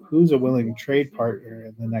who's a willing trade partner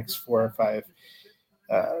in the next 4 or 5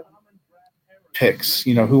 picks?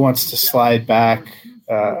 Who wants to slide back?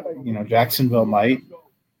 Jacksonville might.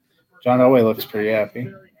 John Elway looks pretty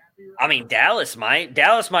happy. I mean, Dallas might.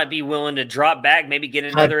 Dallas might be willing to drop back, maybe get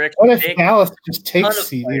another extra pick. What if pick. Dallas just takes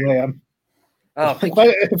CeeDee Lamb? Oh,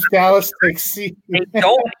 what if Dallas takes CeeDee Lamb? They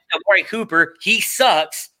don't need Amari Cooper. He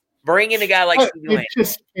sucks. Bring in a guy like CeeDee Lamb. They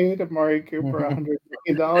just paid Amari Cooper $100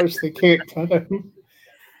 million. They can't cut him.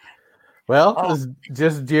 Well, it's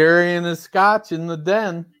just Jerry and his scotch in the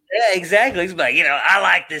den. Yeah, exactly. He's like, I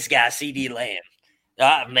like this guy, CeeDee Lamb.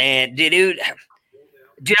 Man, dude,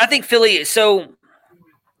 I think Philly – so –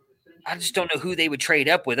 I just don't know who they would trade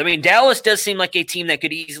up with. I mean, Dallas does seem like a team that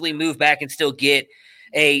could easily move back and still get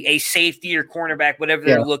a safety or cornerback, whatever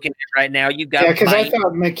they're looking at right now. You've got because I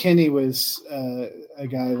thought McKinney was a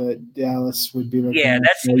guy that Dallas would be looking at. Yeah,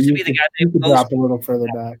 that seems to be the guy they could drop a little further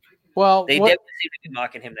back. Well, they definitely seem to be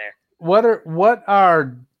mocking him there. What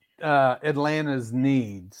are Atlanta's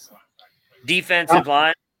needs? Defensive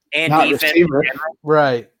line and not defense. Receiver.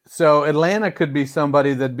 Right. So Atlanta could be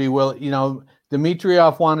somebody that'd be willing.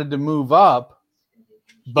 Dimitrov wanted to move up,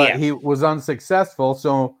 but he was unsuccessful.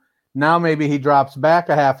 So now maybe he drops back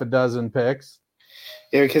a half a dozen picks.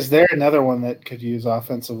 Yeah, because they're another one that could use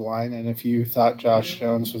offensive line. And if you thought Josh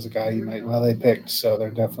Jones was a guy you might, they picked, so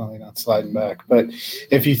they're definitely not sliding back. But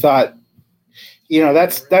if you thought,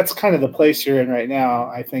 that's kind of the place you're in right now.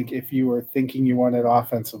 I think if you were thinking you wanted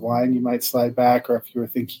offensive line, you might slide back. Or if you were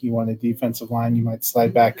thinking you wanted defensive line, you might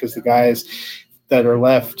slide back because the guys that are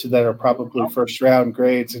left that are probably first-round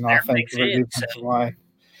grades in offensive or defensive line.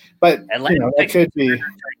 But, that could be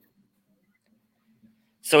 –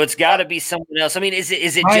 so it's got to be someone else. I mean, is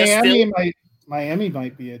it Miami just Miami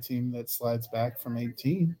might be a team that slides back from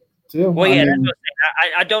 18 too. Well, yeah,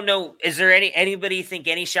 I don't know. Is there anybody think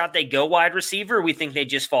any shot they go wide receiver, or we think they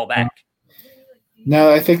just fall back?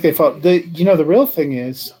 No, I think they fall. The real thing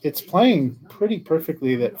is it's playing pretty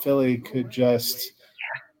perfectly that Philly could just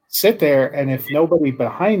sit there, and if nobody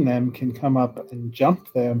behind them can come up and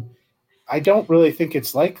jump them, I don't really think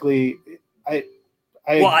it's likely.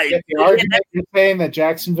 I get the argument you're saying that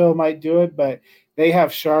Jacksonville might do it, but they have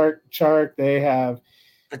Chark, they have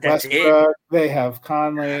Westbrook, they have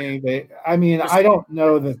Conley. I don't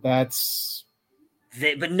know that's.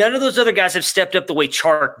 But none of those other guys have stepped up the way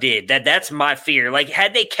Chark did. That's my fear. Like,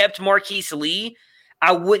 had they kept Marquise Lee,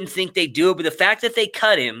 I wouldn't think they'd do it. But the fact that they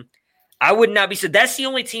cut him, I would not be. So that's the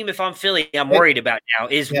only team, if I'm Philly, I'm worried about now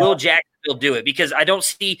is will Jacksonville do it? Because I don't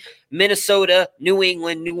see Minnesota, New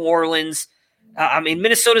England, New Orleans.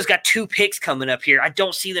 Minnesota's got 2 picks coming up here. I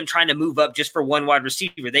don't see them trying to move up just for one wide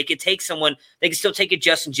receiver. They could take someone. They could still take a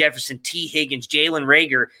Justin Jefferson, T. Higgins, Jalen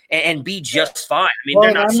Reagor, and be just fine.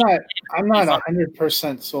 I'm not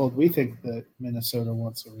 100% sold. We think that Minnesota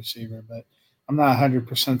wants a receiver, but I'm not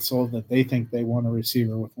 100% sold that they think they want a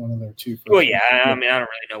receiver with one of their 2 first. Well, yeah. I don't really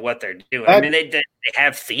know what they're doing. They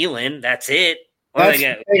have Thielen. That's it.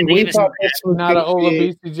 We thought this was not an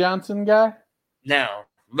Olabisi Johnson guy. No.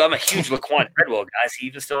 I'm a huge Laquan Treadwell guy. Is he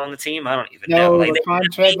even still on the team? I don't even know. No, Laquan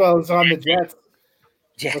Treadwell is on the Jets.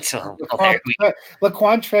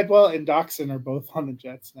 Laquan Treadwell and Doxson are both on the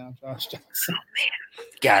Jets now, Josh Johnson. Oh, man.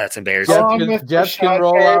 God, that's embarrassing. Jets can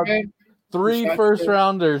roll out 3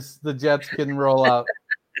 first-rounders. The Jets can roll out.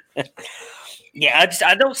 Yeah,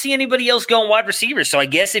 I don't see anybody else going wide receiver. So I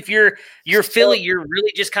guess if you're Philly, you're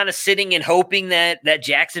really just kind of sitting and hoping that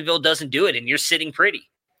Jacksonville doesn't do it, and you're sitting pretty.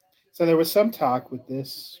 So there was some talk with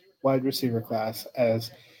this wide receiver class, as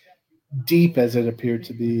deep as it appeared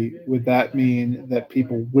to be. Would that mean that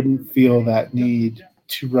people wouldn't feel that need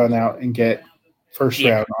to run out and get first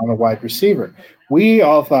round on a wide receiver? We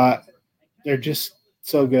all thought they're just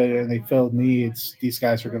so good and they filled needs. These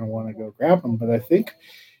guys are going to want to go grab them. But I think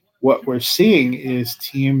what we're seeing is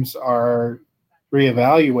teams are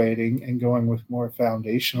reevaluating and going with more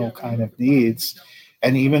foundational kind of needs.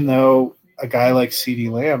 And even though a guy like CeeDee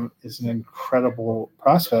Lamb is an incredible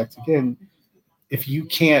prospect, again, if your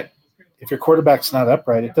quarterback's not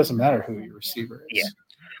upright, it doesn't matter who your receiver is. Yeah.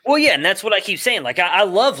 Well, yeah, and that's what I keep saying. Like, I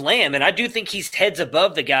love Lamb, and I do think he's heads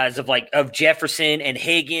above the guys of Jefferson and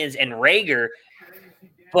Higgins and Reagor.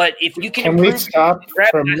 But if you can we stop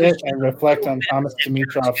for a minute and reflect on Thomas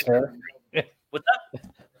Dimitrov's hair? What's up?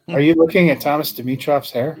 Are you looking at Thomas Dimitrov's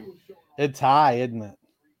hair? It's high, isn't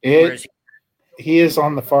it? He is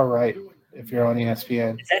on the far right. If you're on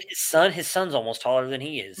ESPN, is that his son? His son's almost taller than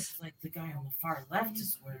he is. Looks like the guy on the far left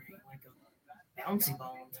is wearing like a bouncy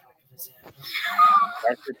ball on top of his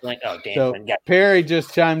head. So Perry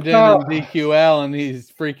just chimed in on DQL and he's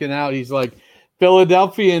freaking out. He's like,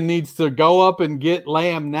 Philadelphia needs to go up and get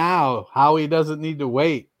Lamb now. Howie doesn't need to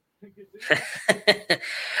wait.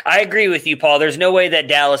 I agree with you, Paul. There's no way that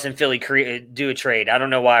Dallas and Philly do a trade. I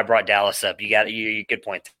don't know why I brought Dallas up. You good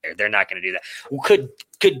point there. They're not going to do that.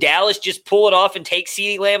 Could Dallas just pull it off and take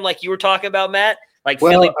CeeDee Lamb like you were talking about, Matt?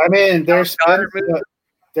 Philly,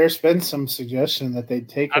 there's been some suggestion that they'd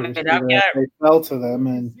take a receiver if they fell to them,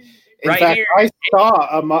 and in fact, I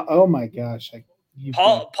saw. Oh my gosh!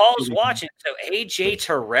 Paul's watching. So AJ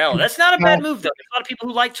Terrell. That's not a bad move though. There's a lot of people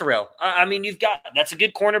who like Terrell. That's a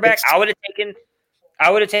good cornerback. I would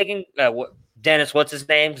have taken Dennis. What's his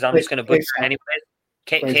name? Because I'm just going to butcher it anyway.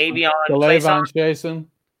 K'Lavon Chasen.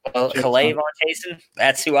 K'Lavon Chasen.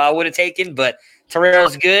 That's who I would have taken. But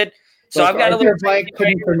Terrell's good. So I've got a little.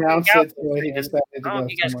 Couldn't pronounce it. I don't know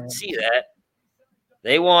if you guys can see that.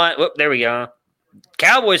 They want. Whoop, there we go.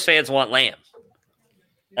 Cowboys fans want Lamb.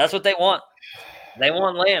 That's what they want. They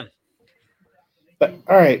want Lamb. But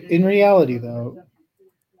all right, in reality, though,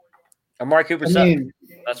 Amari Cooper sucks.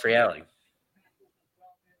 That's reality.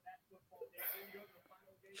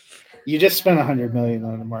 You just spent $100 million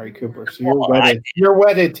on Amari Cooper, so you're wedded. You're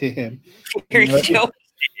wedded to him.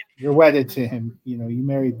 You're wedded to him. You know, you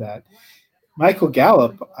married that. Michael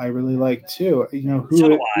Gallup, I really like too. You know,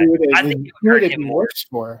 who would it be worse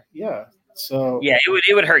for? Yeah. So yeah,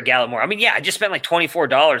 it would hurt Gallup more. I mean, yeah, I just spent like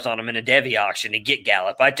 $24 on him in a Devy auction to get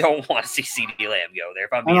Gallup. I don't want to see CeeDee Lamb go there.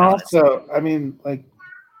 If I'm being honest. Also, I mean, like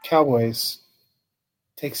Cowboys,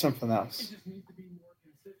 take something else.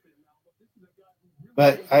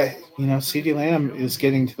 But CeeDee Lamb is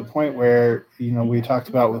getting to the point where, you know, we talked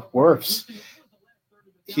about with Wirfs,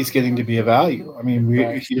 he's getting to be a value. I mean,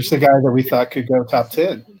 here's the guy that we thought could go top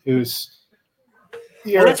 10, who's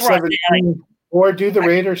here at 17. Or do the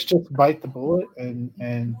Raiders just bite the bullet and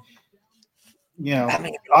you know,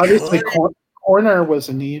 obviously corner was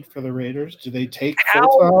a need for the Raiders. Do they take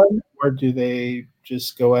full-time or do they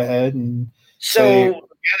just go ahead and say, forget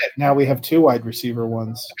it, now we have 2 wide receiver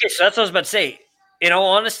ones? Okay, so that's what I was about to say. In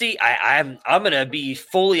all honesty, I'm going to be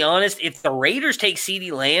fully honest. If the Raiders take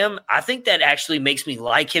CeeDee Lamb, I think that actually makes me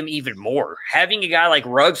like him even more. Having a guy like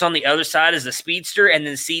Ruggs on the other side as the speedster and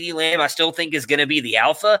then CeeDee Lamb I still think is going to be the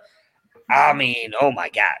alpha. I mean, oh my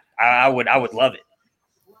God, I would love it.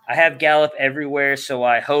 I have Gallup everywhere, so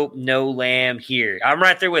I hope no Lamb here. I'm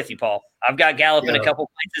right there with you, Paul. I've got Gallup in a couple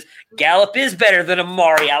places. Gallup is better than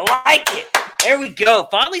Amari. I like it. There we go.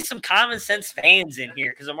 Finally, some common sense fans in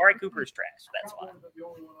here because Amari Cooper is trash. That's why.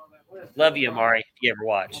 Love you, Amari. If you ever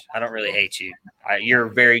watch, I don't really hate you. You're a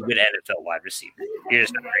very good NFL wide receiver. You're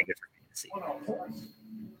just not very good for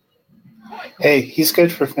fantasy. Hey, he's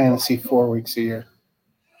good for fantasy 4 weeks a year.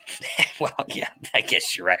 Well, yeah, I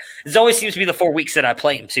guess you're right. It always seems to be the 4 weeks that I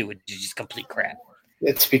play him too, which is just complete crap.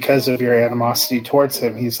 It's because of your animosity towards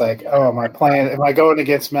him. He's like, oh, am I going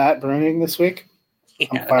against Matt Bruning this week?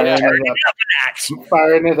 Yeah, I'm firing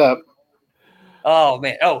it up. Oh,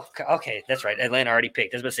 man. Oh, okay. That's right. Atlanta already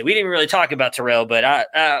picked. I was going to say, we didn't even really talk about Terrell, but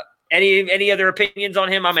any other opinions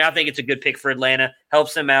on him? I mean, I think it's a good pick for Atlanta.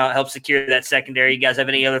 Helps them out, helps secure that secondary. You guys have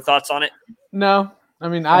any other thoughts on it? No. I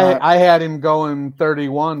mean, I had him going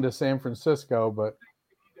 31 to San Francisco, but.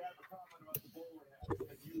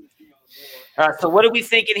 So what are we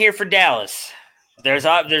thinking here for Dallas? There's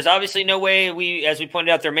obviously no way as we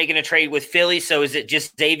pointed out, they're making a trade with Philly. So is it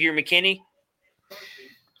just Xavier McKinney?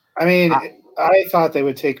 I mean, I thought they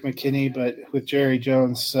would take McKinney, but with Jerry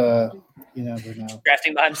Jones, you never know.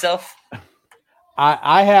 Drafting by himself?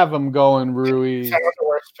 I have him going Ruiz. Is that the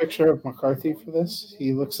worst picture of McCarthy for this?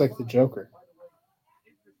 He looks like the Joker.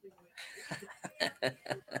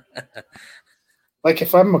 Like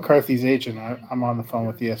if I'm McCarthy's agent, I'm on the phone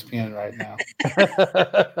with ESPN right now.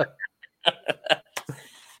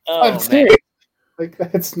 I'm serious. Like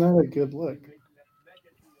that's not a good look.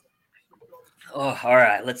 Oh, all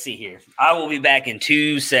right. Let's see here. I will be back in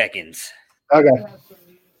 2 seconds. Okay.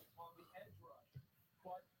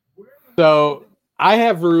 So I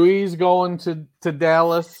have Ruiz going to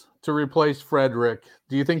Dallas to replace Frederick.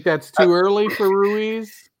 Do you think that's too early for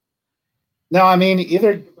Ruiz? No, I mean,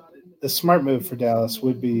 either the smart move for Dallas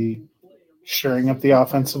would be shoring up the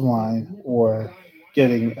offensive line or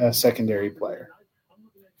getting a secondary player.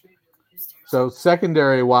 So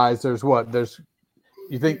secondary-wise, you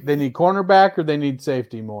think they need cornerback or they need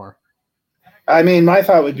safety more? I mean, my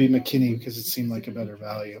thought would be McKinney because it seemed like a better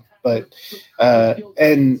value. But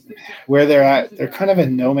and where they're at, they're kind of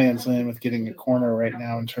in no man's land with getting a corner right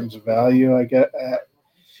now in terms of value, I get.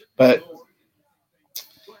 But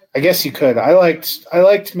I guess you could. I liked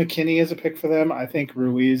McKinney as a pick for them. I think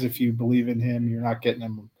Ruiz, if you believe in him, you're not getting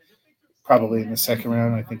him probably in the second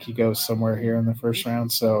round. I think he goes somewhere here in the first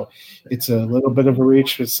round. So it's a little bit of a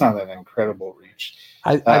reach, but it's not an incredible reach.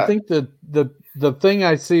 I think the thing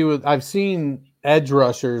I've seen edge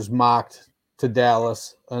rushers mocked to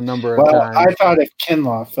Dallas a number of times. I thought if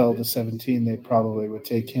Kinlaw fell to 17, they probably would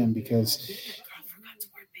take him because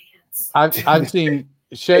I've seen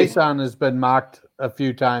Chason has been mocked a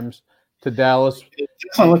few times to Dallas. It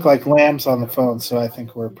doesn't look like Lamb's on the phone, so I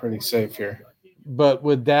think we're pretty safe here. But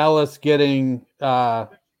with Dallas getting their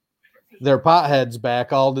potheads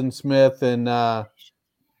back, Aldon Smith and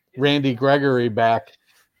Randy Gregory back,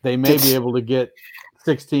 they may be able to get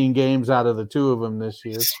 16 games out of the two of them this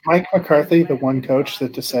year. Is Mike McCarthy the one coach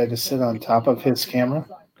that decided to sit on top of his camera?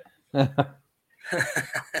 He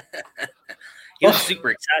was super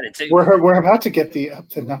excited too. We're about to get the up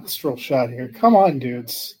the nostril shot here. Come on,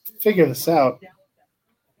 dudes, figure this out.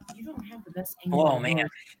 You don't have the best angle. Oh man.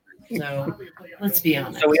 So let's be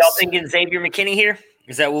honest. So we all thinking Xavier McKinney here?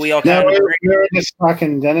 Is that what we all kind of agree? We're just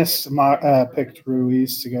talking. Dennis picked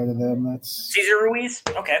Ruiz to go to them. That's Cesar Ruiz.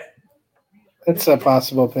 Okay. That's a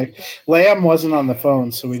possible pick. Lamb wasn't on the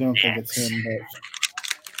phone, so we don't think it's him.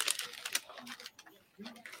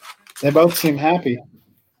 They both seem happy.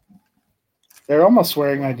 They're almost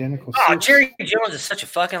wearing identical Oh, suits. Jerry Jones is such a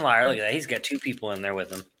fucking liar. Look at that. He's got 2 people in there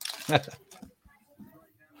with him.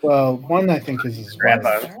 Well, one I think is his wife.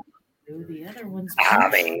 The other one's I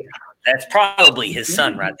mean, that's probably his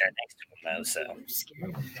son right there next to him, though. So,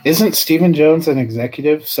 Isn't Stephen Jones an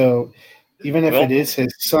executive? So even if Well- it is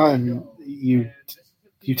his son, you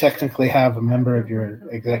technically have a member of your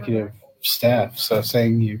executive staff. So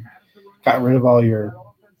saying you got rid of all your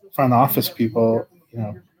front office people,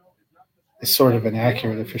 is sort of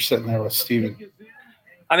inaccurate if you're sitting there with Stephen.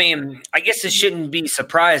 I mean, I guess it shouldn't be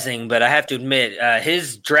surprising, but I have to admit,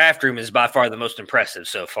 his draft room is by far the most impressive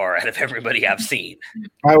so far out of everybody I've seen.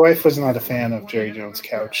 My wife was not a fan of Jerry Jones'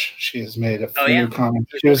 couch. She has made a few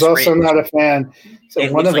comments. She was It also looks not a fan. So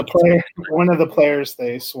It one of looks the players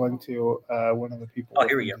they swung to, one of the people Oh,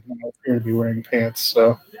 here we go. did not appear to be wearing pants.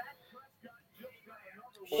 So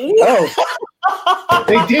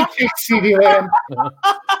they did take CeeDee Lamb.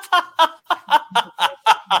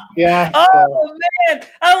 Yeah. Oh, man.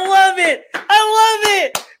 I love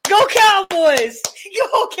it. Go Cowboys.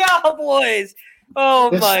 Go Cowboys. Oh,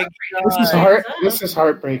 my God. This is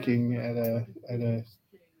heartbreaking at a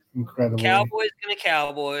incredible. Cowboys gonna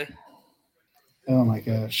cowboy. Oh my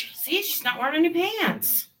gosh. See, she's not wearing any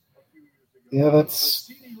pants. Yeah, that's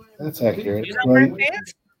accurate. She's not wearing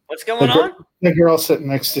pants? What's going The on? The girl sitting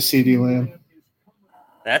next to CeeDee Lamb.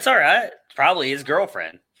 That's all right. Probably his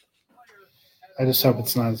girlfriend. I just hope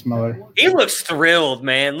it's not his mother. He looks thrilled,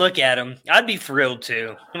 man. Look at him. I'd be thrilled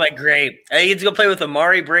too. I'm like, great. He gets to go play with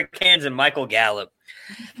Amari Brickhands and Michael Gallup.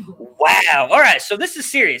 Wow. All right. So this is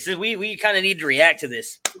serious. We kind of need to react to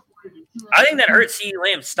this. I think that hurts CeeDee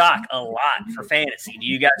Lamb's stock a lot for fantasy. Do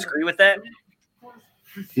you guys agree with that?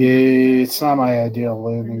 Yeah, it's not my ideal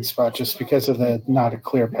landing spot just because of the not a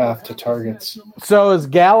clear path to targets. So is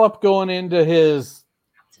Gallup going into his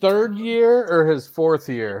 3rd year or his 4th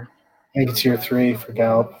year? I think it's year 3 for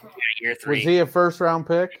Gallup. Year 3. Was he a 1st-round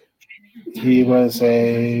pick? He was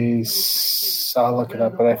I'll look it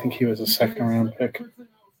up, but I think he was a 2nd-round pick.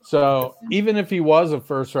 So even if he was a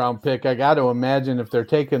 1st-round pick, I got to imagine if they're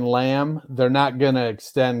taking Lamb, they're not going to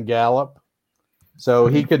extend Gallup. So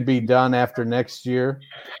he could be done after next year.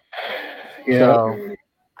 Yeah. So,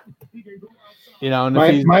 and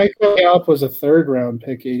if he's, Michael Gallup was a 3rd-round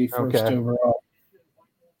pick, 81st Okay. overall.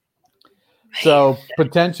 So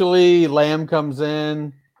potentially Lamb comes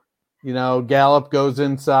in, Gallup goes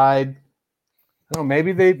inside. I don't know,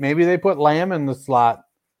 maybe they put Lamb in the slot.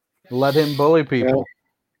 Let him bully people.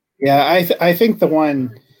 Yeah, I think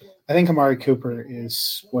Amari Cooper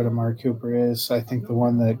is what Amari Cooper is. I think the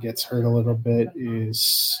one that gets hurt a little bit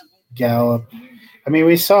is Gallup. I mean,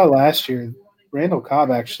 we saw last year Randall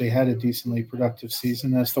Cobb actually had a decently productive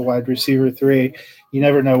season as the wide receiver 3. You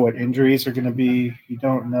never know what injuries are going to be. You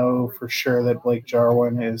don't know for sure that Blake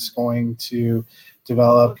Jarwin is going to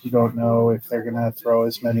develop. You don't know if they're going to throw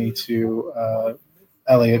as many to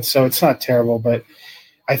Elliott. So it's not terrible, but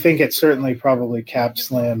I think it certainly probably caps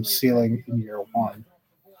Lamb's ceiling in year 1.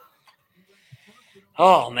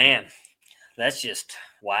 Oh, man. That's just,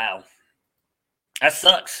 wow. That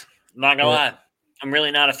sucks. I'm not going to lie. I'm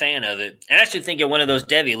really not a fan of it. I actually think in one of those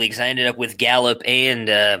Devy leagues, I ended up with Gallup and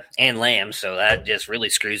Lamb, so that just really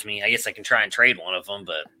screws me. I guess I can try and trade one of them,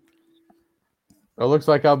 but It looks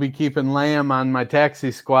like I'll be keeping Lamb on my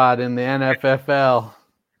taxi squad in the NFFL.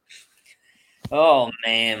 oh,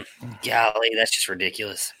 man. Golly, that's just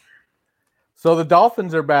ridiculous. So the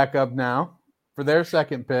Dolphins are back up now for their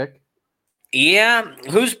 2nd pick. Yeah,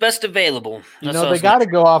 who's best available? They got to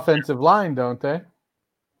go offensive line, don't they?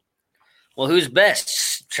 Well, who's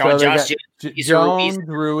best? So they Josh got Jones, Jones,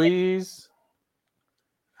 Ruiz.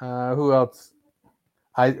 Who else?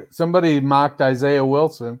 Somebody mocked Isaiah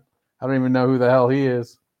Wilson. I don't even know who the hell he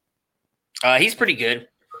is. He's pretty good.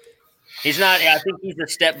 He's not. I think he's a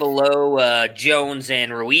step below Jones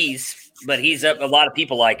and Ruiz, but he's up. A lot of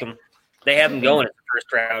people like him. They have him going as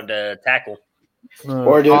a 1st-round tackle.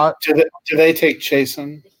 Or do they take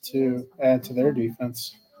Chasen to add to their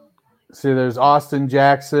defense? See, there's Austin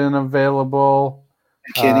Jackson available.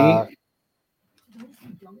 McKinney.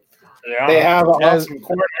 They have awesome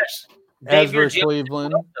corners. Ezra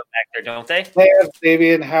Cleveland. Back there, don't they? They have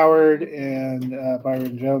Davian Howard and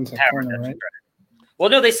Byron Jones at corner, right? Well,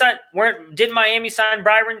 no, they signed. Didn't Miami sign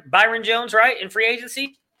Byron Jones, right, in free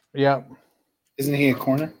agency? Yeah. Isn't he a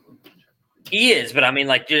corner? He is, but I mean,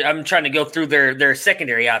 I'm trying to go through their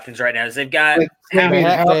secondary options right now. They've got They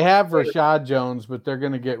have Rashad Jones, but they're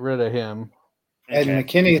going to get rid of him. And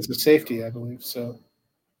McKinney is a safety, I believe. So,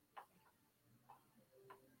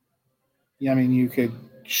 yeah, I mean, you could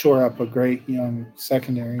shore up a great young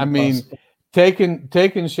secondary. I mean, taking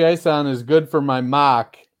Chason is good for my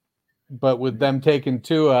mock, but with them taking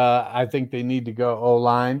Tua, I think they need to go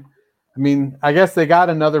O-line. I mean, I guess they got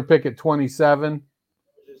another pick at 27,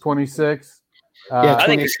 26. I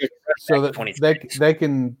think so that they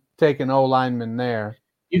can take an O-lineman there.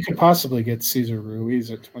 You could possibly get Cesar Ruiz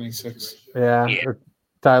at 26. Yeah. Or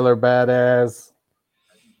Tyler Badass.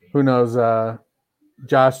 Who knows?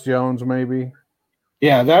 Josh Jones, maybe.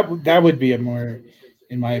 Yeah, that would be a more,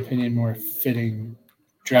 in my opinion, more fitting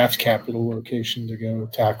draft capital location to go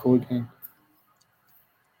tackle again.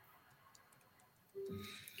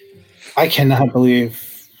 I cannot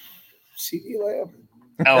believe CeeDee Lamb.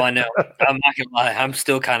 Oh, I know. I'm not gonna lie. I'm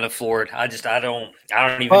still kind of floored. I don't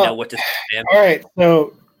even know what to say. All right,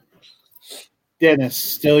 so Dennis,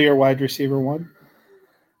 still your wide receiver one?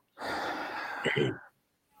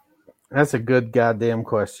 That's a good goddamn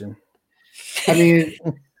question. I mean,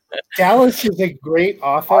 Dallas is a great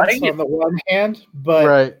offense on the one hand,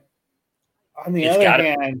 but on the other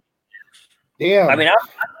hand, damn. I mean,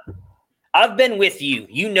 I've been with you.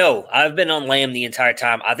 You know, I've been on Lamb the entire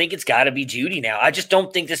time. I think it's got to be Judy now. I just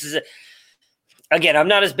don't think this is again, I'm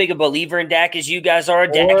not as big a believer in Dak as you guys are.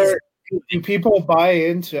 Do people buy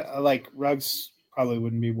into like Ruggs? Probably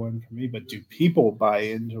wouldn't be one for me, but do people buy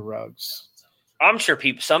into Ruggs? I'm sure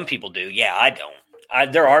some people do. Yeah, I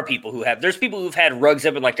don't. There are people who have. There's people who've had Ruggs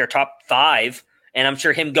up in like their top 5, and I'm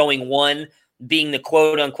sure him going 1, being the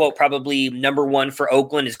quote-unquote probably number 1 for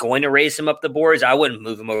Oakland, is going to raise him up the boards. I wouldn't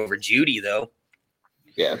move him over Judy, though.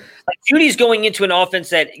 Yeah. Like, Judy's going into an offense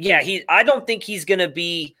that, I don't think he's going to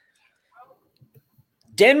be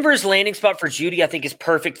 – Denver's landing spot for Judy, I think, is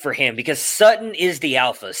perfect for him because Sutton is the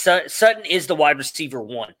alpha. Sutton is the wide receiver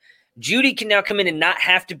 1. Judy can now come in and not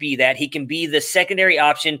have to be that. He can be the secondary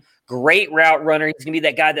option, great route runner. He's going to be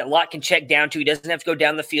that guy that Lott can check down to. He doesn't have to go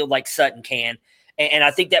down the field like Sutton can. And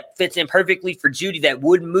I think that fits in perfectly for Judy. That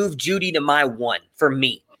would move Judy to my 1 for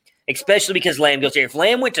me, especially because Lamb goes there. If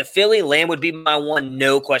Lamb went to Philly, Lamb would be my 1,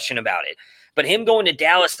 no question about it. But him going to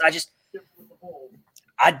Dallas,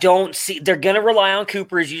 I don't see – they're going to rely on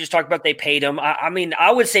Cooper, as you just talked about. They paid him. I mean,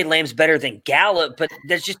 I would say Lamb's better than Gallup, but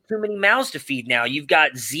there's just too many mouths to feed now. You've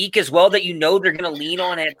got Zeke as well that you know they're going to lean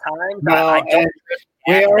on at times. No,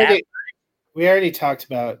 we already talked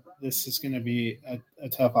about this is going to be a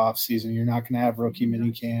tough offseason. You're not going to have rookie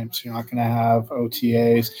mini camps. You're not going to have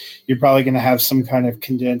OTAs. You're probably going to have some kind of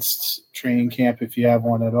condensed training camp if you have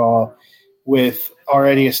one at all, with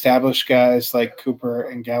already established guys like Cooper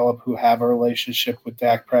and Gallup who have a relationship with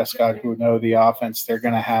Dak Prescott, who know the offense. They're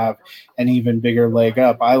going to have an even bigger leg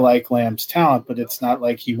up. I like Lamb's talent, but it's not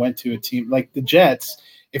like he went to a team like the Jets.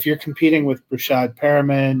 If you're competing with Rashad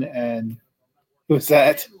Perriman and who's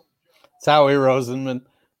that? It's Howie Roseman.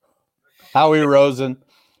 Howie Rosen.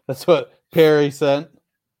 That's what Perry sent.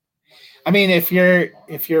 I mean, if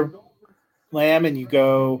you're Lamb and you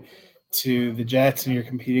go to the Jets and you're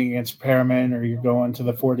competing against Perriman, or you're going to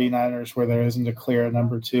the 49ers where there isn't a clear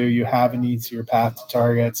number 2, you have an easier path to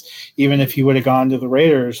targets. Even if you would have gone to the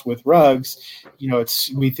Raiders with Ruggs,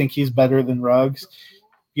 we think he's better than Ruggs.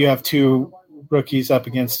 You have 2 rookies up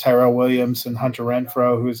against Tyrell Williams and Hunter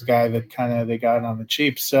Renfrow, who's a guy that kind of they got on the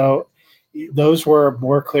cheap. So those were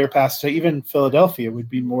more clear paths to even Philadelphia would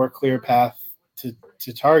be more clear path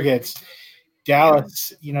to targets.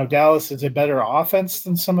 Dallas is a better offense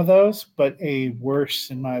than some of those, but a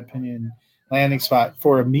worse, in my opinion, landing spot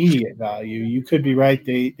for immediate value. You could be right.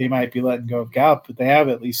 They might be letting go of Gallup, but they have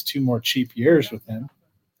at least 2 more cheap years with him.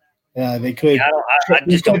 They could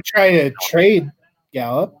try to trade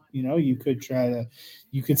Gallup. You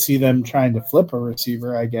could see them trying to flip a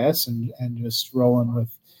receiver, I guess, and just rolling with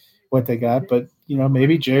what they got. But,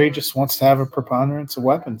 maybe Jerry just wants to have a preponderance of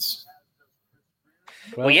weapons.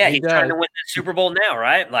 Well, he's trying to win the Super Bowl now,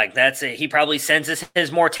 right? Like that's it. He probably senses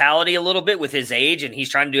his mortality a little bit with his age, and he's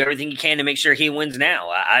trying to do everything he can to make sure he wins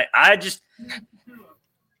now.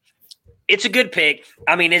 It's a good pick.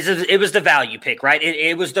 I mean, it was the value pick, right?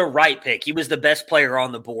 It was the right pick. He was the best player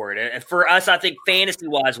on the board. And for us, I think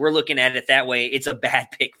fantasy-wise, we're looking at it that way. It's a bad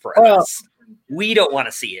pick for us. We don't want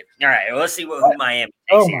to see it. All right, well, let's see who Miami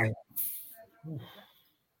takes here.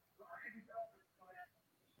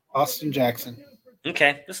 Austin Jackson.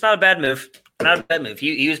 Okay, that's not a bad move. Not a bad move.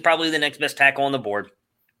 He was probably the next best tackle on the board.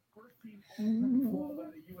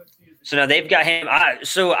 So now they've got him.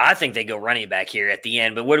 I think they go running back here at the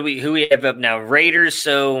end. But who we have up now? Raiders.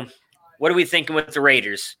 So what are we thinking with the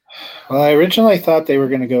Raiders? Well, I originally thought they were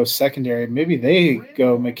going to go secondary. Maybe they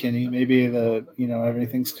go McKinney. Maybe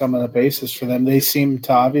everything's coming up basis for them. They seem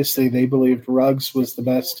to obviously they believed Ruggs was the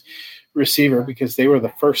best receiver because they were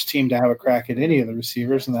the first team to have a crack at any of the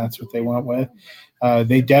receivers, and that's what they went with.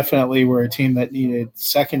 They definitely were a team that needed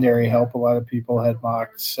secondary help. A lot of people had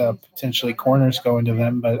mocked potentially corners going to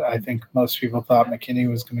them, but I think most people thought McKinney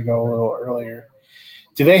was going to go a little earlier.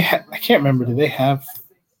 Do they? I can't remember. Do they have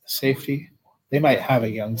safety? They might have a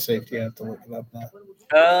young safety. I have to look it up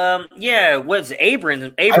now. Yeah, was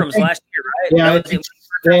Abrams last year, right? Yeah,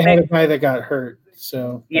 they had a guy that got hurt.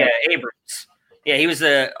 So yeah, Abrams. Yeah, he was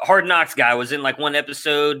the Hard Knocks guy. Was in like one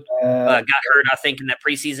episode. Got hurt, I think, in that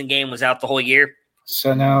preseason game. Was out the whole year.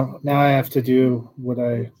 So now I have to do what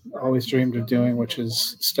I always dreamed of doing, which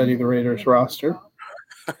is study the Raiders roster.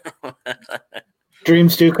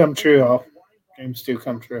 Dreams do come true, all. Dreams do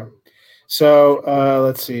come true. So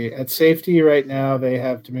let's see. At safety right now, they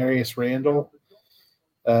have Demarius Randall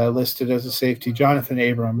listed as a safety. Jonathan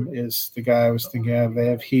Abram is the guy I was thinking of. They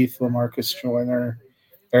have Heath, LaMarcus Joyner,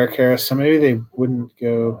 Eric Harris. So maybe they wouldn't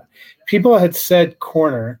go. People had said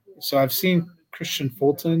corner. So I've seen Christian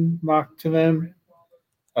Fulton mocked to them.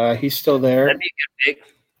 He's still there. That'd be a good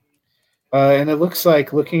pick. And it looks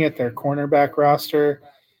like looking at their cornerback roster,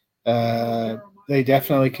 they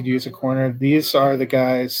definitely could use a corner. These are the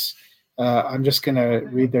guys. I'm just going to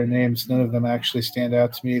read their names. None of them actually stand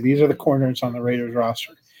out to me. These are the corners on the Raiders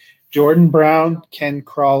roster. Jordan Brown, Ken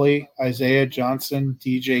Crawley, Isaiah Johnson,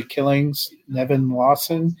 DJ Killings, Nevin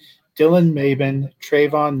Lawson, Dylan Mabin,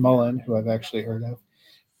 Trayvon Mullen, who I've actually heard of,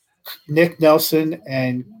 Nick Nelson,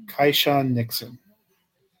 and Kaishan Nixon.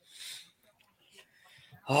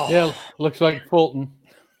 Oh. Yeah, looks like Fulton.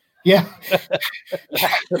 Yeah.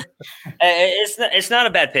 It's not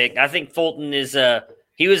a bad pick. I think Fulton is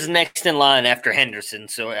he was next in line after Henderson,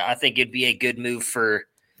 so I think it'd be a good move for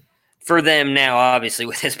them now, obviously,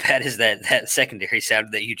 with as bad as that secondary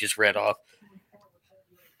sounded that you just read off.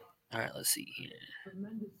 All right, let's see here.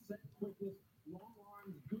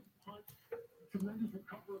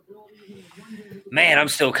 Man, I'm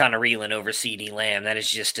still kind of reeling over CeeDee Lamb. That is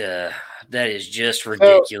just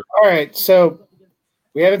ridiculous. So, all right, so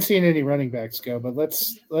we haven't seen any running backs go, but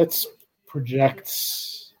let's project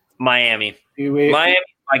Miami. Miami,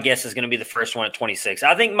 I guess, is going to be the first one at 26.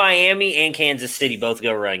 I think Miami and Kansas City both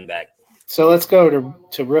go running back. So let's go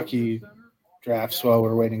to rookie drafts while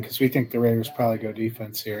we're waiting because we think the Raiders probably go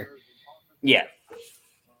defense here. Yeah.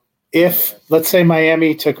 If, let's say,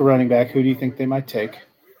 Miami took a running back, who do you think they might take?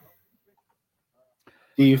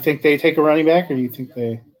 Do you think they take a running back, or do you think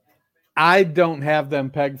they – I don't have them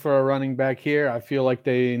pegged for a running back here. I feel like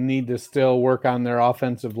they need to still work on their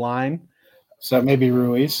offensive line. So maybe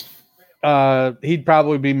Ruiz? He'd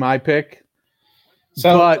probably be my pick.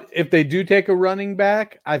 But if they do take a running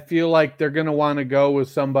back, I feel like they're going to want to go with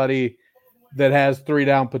somebody that has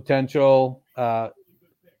 3-down potential, a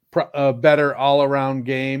better all-around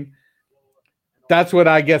game. That's what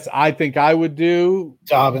I guess I think I would do.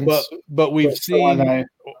 Dobbins. But we've seen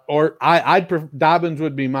Dobbins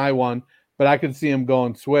would be my one, but I could see him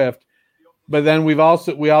going Swift. But then we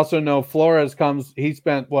also know Flores comes. He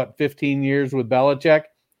spent 15 years with Belichick,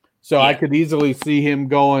 so yeah. I could easily see him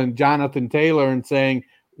going Jonathan Taylor and saying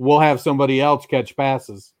we'll have somebody else catch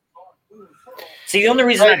passes. See, the only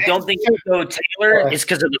reason I don't think he'll go Taylor is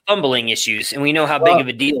because of the fumbling issues, and we know how big of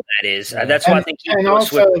a deal that is. That's why I think he'll go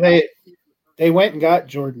Swift. They went and got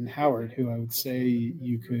Jordan Howard, who I would say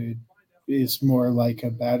is more like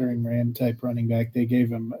a battering ram type running back. They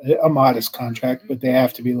gave him a modest contract, but they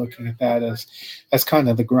have to be looking at that as kind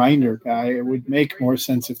of the grinder guy. It would make more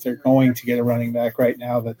sense if they're going to get a running back right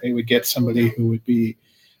now that they would get somebody who would be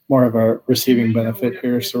more of a receiving benefit.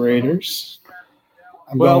 Here's the Raiders.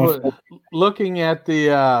 Looking at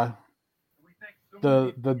the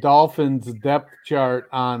Dolphins depth chart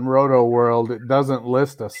on Roto World, it doesn't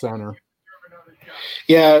list a center.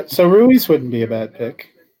 Yeah, so Ruiz wouldn't be a bad pick.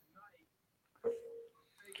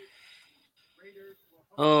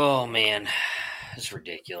 Oh, man. It's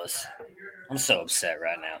ridiculous. I'm so upset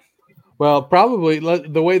right now. Well, probably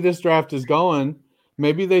the way this draft is going,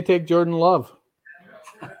 maybe they take Jordan Love.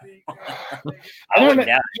 I don't know.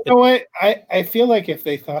 You know what? I feel like if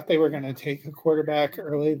they thought they were going to take a quarterback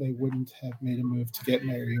early, they wouldn't have made a move to get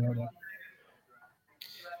Mariota.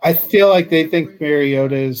 I feel like they think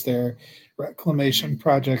Mariota is their reclamation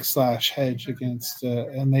project / hedge against,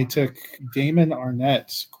 and they took Damon Arnett,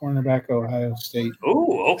 cornerback, Ohio State.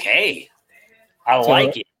 Oh, okay. I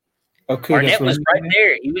like it. Arnett was right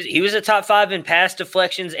there. He was a top 5 in pass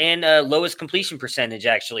deflections and lowest completion percentage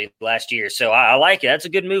actually last year. So I like it. That's a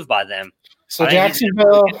good move by them. So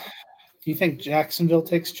Jacksonville, do you think Jacksonville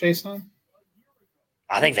takes Chase on?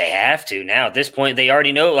 I think they have to now. At this point, they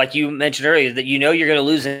already know, like you mentioned earlier, that you're going to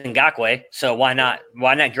lose Ngakoue. So why not?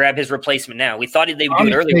 Why not grab his replacement now? We thought they would do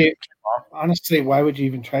it earlier. honestly, why would you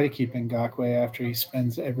even try to keep Ngakoue after he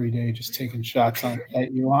spends every day just taking shots on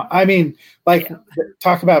at you? I mean,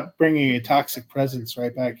 talk about bringing a toxic presence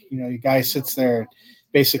right back. The guy sits there and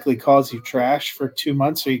basically calls you trash for 2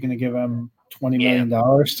 months. Are you going to give him $20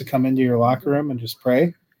 million to come into your locker room and just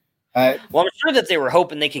pray? Well, I'm sure that they were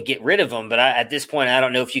hoping they could get rid of him, but at this point, I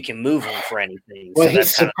don't know if you can move him for anything. Well,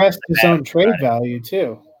 he's suppressed his own trade value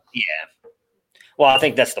too. Yeah. Well, I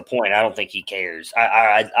think that's the point. I don't think he cares.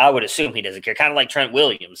 I would assume he doesn't care. Kind of like Trent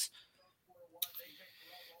Williams.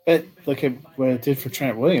 But look at what it did for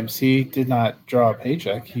Trent Williams. He did not draw a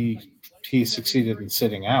paycheck. He succeeded in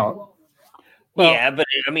sitting out. Well, yeah, but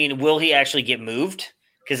I mean, will he actually get moved?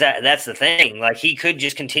 Because that's the thing. Like, he could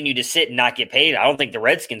just continue to sit and not get paid. I don't think the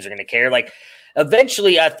Redskins are going to care. Like,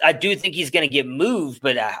 eventually, I do think he's going to get moved.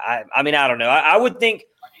 But I mean, I don't know. I would think,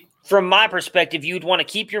 from my perspective, you'd want to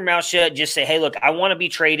keep your mouth shut. Just say, hey, look, I want to be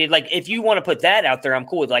traded. Like, if you want to put that out there, I'm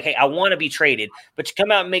cool with like, hey, I want to be traded. But to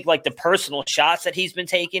come out and make like the personal shots that he's been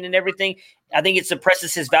taking and everything, I think it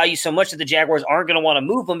suppresses his value so much that the Jaguars aren't going to want to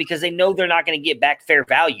move him because they know they're not going to get back fair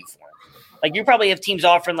value for him. Like, you probably have teams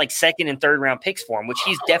offering like second and third round picks for him, which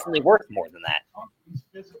he's definitely worth more than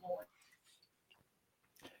that.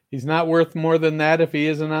 He's not worth more than that if he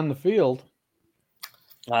isn't on the field.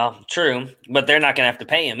 Well, true, but they're not going to have to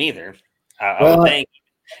pay him either. I would think.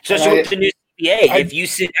 Especially with the new CBA, if you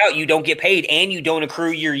sit out, you don't get paid and you don't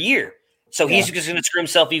accrue your year. So he's just going to screw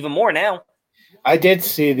himself even more now. I did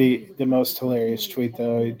see the most hilarious tweet,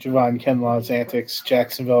 though. Javon Kinlaw's antics,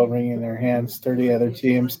 Jacksonville wringing their hands, 30 other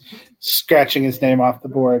teams scratching his name off the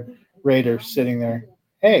board. Raiders sitting there.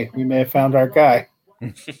 Hey, we may have found our guy.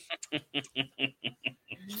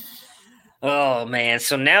 Oh, man.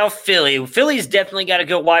 So now Philly's definitely got to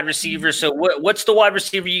go wide receiver. So what's the wide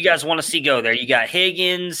receiver you guys want to see go there? You got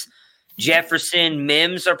Higgins, Jefferson,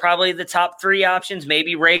 Mims are probably the top three options.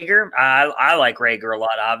 Maybe Rager. I like Rager a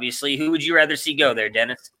lot, obviously. Who would you rather see go there,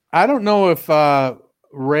 Dennis? I don't know if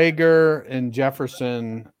Rager and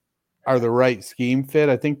Jefferson are the right scheme fit.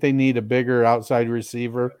 I think they need a bigger outside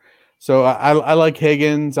receiver. So I like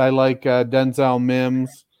Higgins. I like Denzel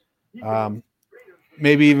Mims.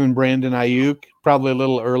 Maybe even Brandon Ayuk. Probably a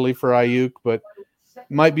little early for Ayuk, but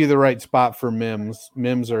might be the right spot for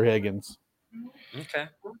Mims or Higgins. Okay.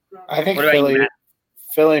 I think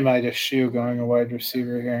Philly might eschew going a wide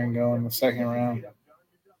receiver here and go in the second round.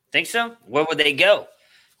 Think so? Where would they go?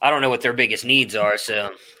 I don't know what their biggest needs are, so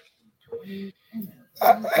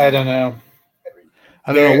I don't know.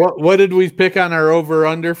 I don't know. What did we pick on our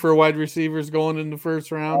over-under for wide receivers going in the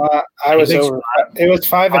first round? I was over. It was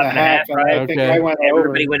 5.5. Right? I think I went over.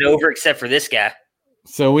 Everybody went over except for this guy.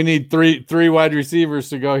 So we need three wide receivers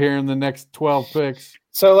to go here in the next 12 picks.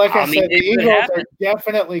 So, like I said, the Eagles are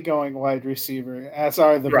definitely going wide receiver, as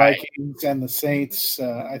are the Vikings and the Saints.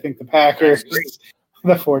 I think the Packers,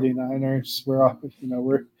 the 49ers.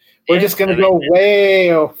 We're just going to go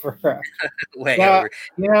way over. Over.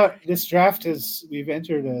 This draft we've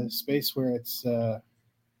entered a space where it's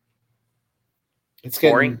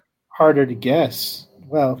getting boring, harder to guess.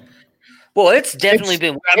 Well, it's definitely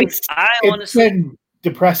been. It's been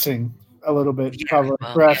depressing a little bit, probably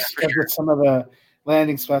for us because of some of the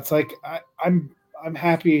landing spots. Like I'm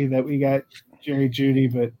happy that we got Jerry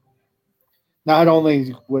Jeudy, but not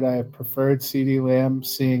only would I have preferred CeeDee Lamb,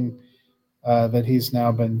 seeing that he's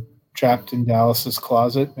now been trapped in Dallas's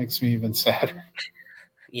closet makes me even sadder.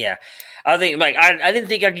 Yeah. I think I didn't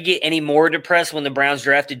think I could get any more depressed when the Browns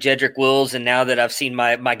drafted Jedrick Wills, and now that I've seen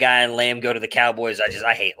my guy in Lamb go to the Cowboys,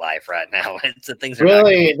 I hate life right now. Things are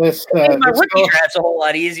really my rookie draft's a whole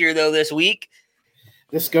lot easier though this week.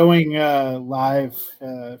 This going live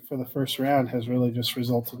for the first round has really just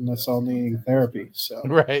resulted in us all needing therapy. So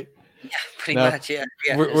right, yeah, pretty much. Yeah.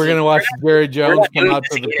 We're gonna watch Jerry Jones come out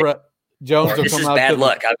to the press. Jones will this come is out. Bad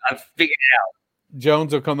luck. I've figured it out.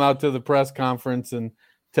 Jones will come out to the press conference and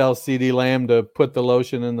tell CeeDee Lamb to put the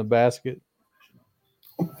lotion in the basket.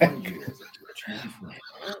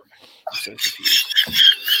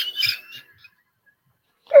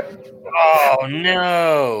 Oh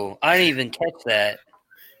no! I didn't even catch that.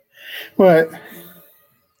 What?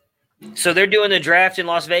 So they're doing the draft in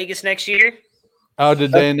Las Vegas next year? Oh,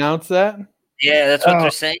 did they announce that? Yeah, that's what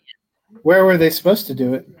they're saying. Where were they supposed to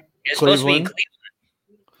do it? It's supposed to be in Cleveland.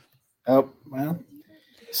 Oh, well.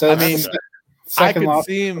 So I mean, I could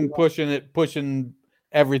see him pushing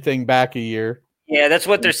everything back a year. Yeah, that's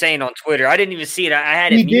what they're saying on Twitter. I didn't even see it. I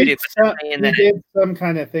had it He muted. But he they're saying did some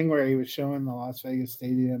kind of thing where he was showing the Las Vegas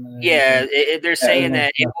Stadium. And yeah, they're saying Yeah,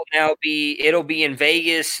 that it'll be in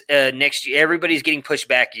Vegas next year. Everybody's getting pushed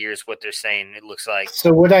back years. What they're saying, it looks like.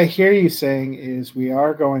 So what I hear you saying is we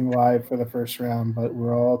are going live for the first round, but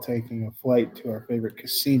we're all taking a flight to our favorite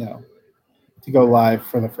casino to go live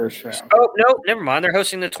for the first round. Oh no, never mind. They're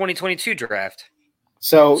hosting the 2022 draft.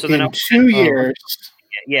 So in 2 years.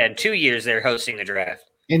 Yeah, in 2 years they're hosting the draft.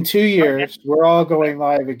 In 2 years, we're all going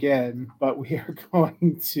live again, but we are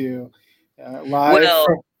going to live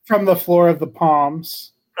from the floor of the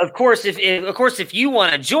Palms. Of course, if you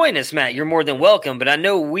want to join us, Matt, you're more than welcome. But I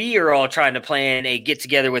know we are all trying to plan a get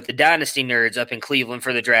together with the Dynasty Nerds up in Cleveland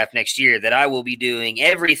for the draft next year. That I will be doing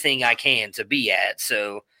everything I can to be at.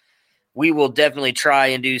 So we will definitely try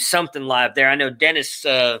and do something live there. I know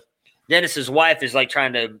Dennis's wife is like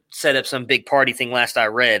trying to set up some big party thing. Last I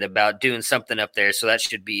read about doing something up there, so that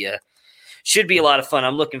should be a lot of fun.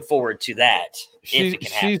 I'm looking forward to that.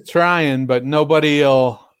 She's trying, but nobody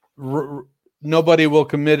will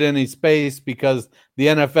commit any space because the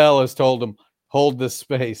NFL has told them hold this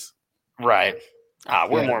space. Right.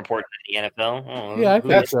 We're more important than the NFL. Oh, yeah, I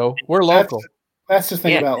think so. We're local. That's the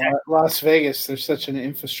thing about Las Vegas. There's such an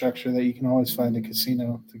infrastructure that you can always find a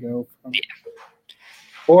casino to go from. Yeah.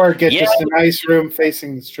 Or get just a nice room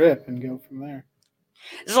facing the strip and go from there.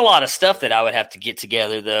 There's a lot of stuff that I would have to get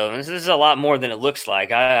together, though. This is a lot more than it looks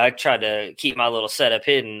like. I try to keep my little setup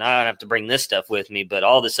hidden. I don't have to bring this stuff with me, but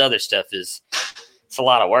all this other stuff it's a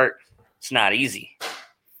lot of work. It's not easy.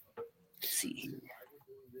 Let's see.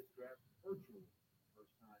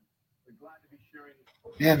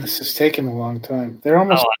 Man, this is taking a long time. They're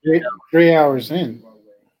almost 3 hours in.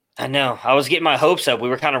 I know. I was getting my hopes up. We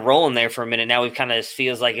were kind of rolling there for a minute. Now we've kind of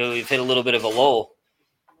feels like we've hit a little bit of a lull.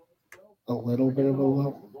 A little bit of a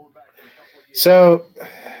lull. So,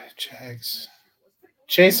 Jags.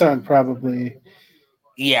 Chason probably.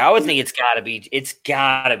 Yeah, I would think it's got to be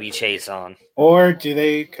Chason. Or do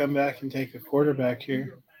they come back and take a quarterback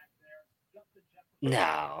here?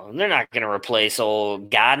 No, they're not going to replace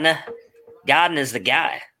old Gardner. Gardner's the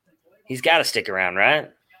guy. He's got to stick around,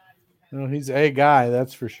 right? No, he's a guy,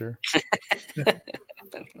 that's for sure.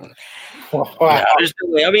 Wow. No, there's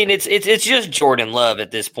no way. I mean, it's just Jordan Love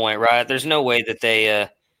at this point, right? There's no way that they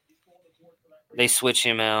switch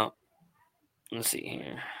him out. Let's see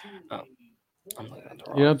here. Oh, I'm looking at the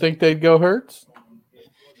wrong. You don't think they'd go Hurts?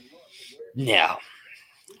 No.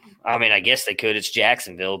 I mean, I guess they could. It's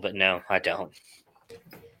Jacksonville, but no, I don't.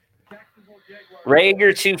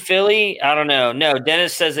 Rager to Philly? I don't know. No,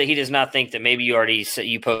 Dennis says that he does not think that. Maybe you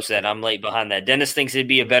posted that. I'm late behind that. Dennis thinks it'd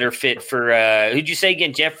be a better fit for who'd you say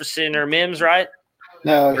again? Jefferson or Mims, right?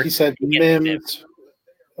 No, he said Mims.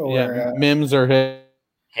 Or Mims or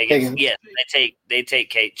Higgins. Yes, they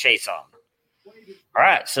take Chase on. All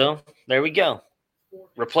right, so there we go.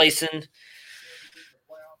 Replacing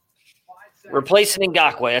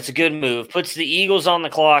Ngakoue. That's a good move. Puts the Eagles on the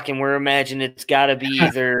clock, and we're imagining it's got to be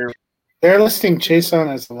either. They're listing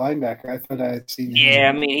Chason as the linebacker. I thought I had seen him. Yeah,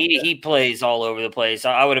 I mean, he plays all over the place.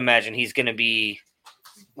 I would imagine he's going to be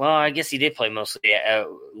 – well, I guess he did play mostly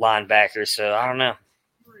linebacker, so I don't know.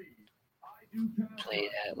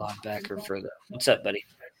 Played at linebacker for the – what's up, buddy?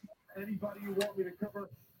 Anybody you want me to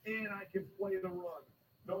cover, and I can play the run.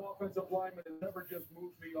 No offensive lineman has ever just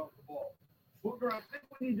moved me off the ball. Booker, I think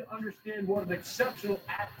we need to understand what an exceptional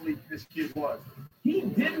athlete this kid was. He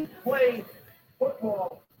didn't play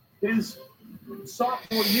football his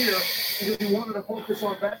sophomore year because he wanted to focus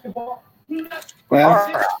on basketball.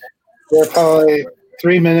 Well, we're probably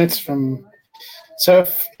 3 minutes from – so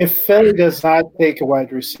if Philly does not take a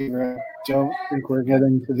wide receiver, I don't think we're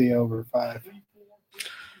getting to the over 5.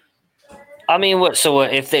 I mean,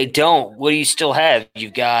 if they don't, what do you still have?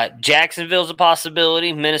 You've got Jacksonville's a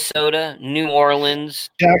possibility, Minnesota, New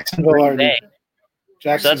Orleans, Jacksonville already.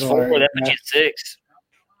 So that's 4. That puts you at 6.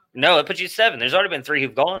 No, it puts you at 7. There's already been 3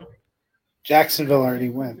 who've gone. Jacksonville already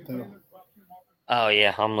went, though. Oh,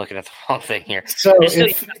 yeah. I'm looking at the wrong thing here. So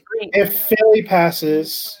if Philly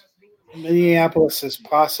passes, Minneapolis is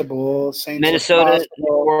possible. Saints Minnesota, possible,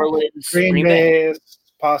 New Orleans, Green Bay is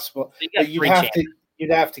possible. So but you'd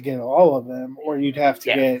have to get all of them, or you'd have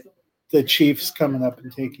to get the Chiefs coming up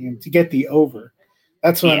and taking them to get the over.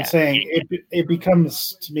 That's what I'm saying. It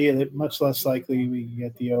becomes, to me, much less likely we can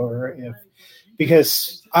get the over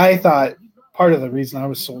because I thought part of the reason I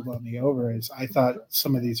was sold on the over is I thought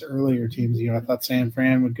some of these earlier teams, I thought San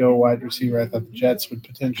Fran would go wide receiver. I thought the Jets would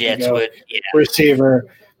potentially go receiver.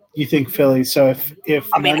 You think Philly. So if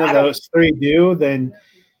none of those 3 do, then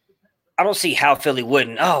I don't see how Philly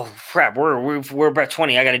wouldn't. Oh, crap. We're about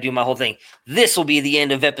 20. I got to do my whole thing. This will be the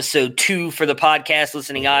end of episode 2 for the podcast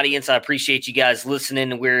listening audience. I appreciate you guys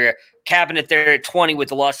listening. We're capping it there at 20 with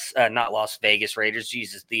the not Las Vegas Raiders.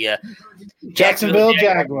 Jesus, the Jacksonville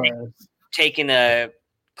Jaguars taking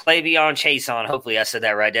Clavion Chase on. Hopefully I said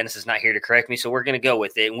that right. Dennis is not here to correct me, so we're going to go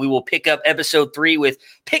with it. And we will pick up episode 3 with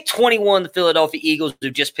pick 21, the Philadelphia Eagles,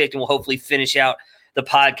 who just picked, and we'll hopefully finish out the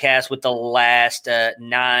podcast with the last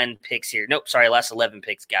 9 picks here. Nope, sorry, last 11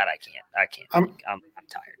 picks. God, I can't. I'm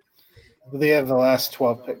tired. They have the last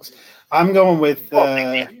 12 picks. I'm going with. Well,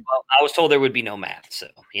 I was told there would be no math, so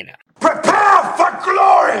you know. Prepare for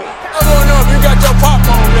glory. I don't know if you got your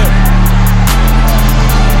popcorn ready.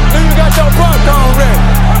 Do you got your popcorn ready?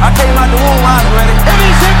 I came out the womb, I was ready. And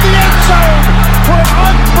he's hit the end zone for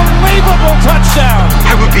an unbelievable touchdown.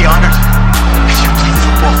 I would be honored if you played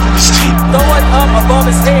football for this team. Throw it up above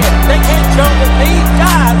his head. They can't jump with me.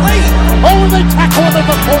 Golly. Oh, they tackle him at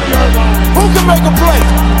the 40-yard line. Who can make a play?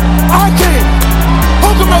 I can. Who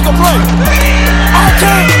can make a play?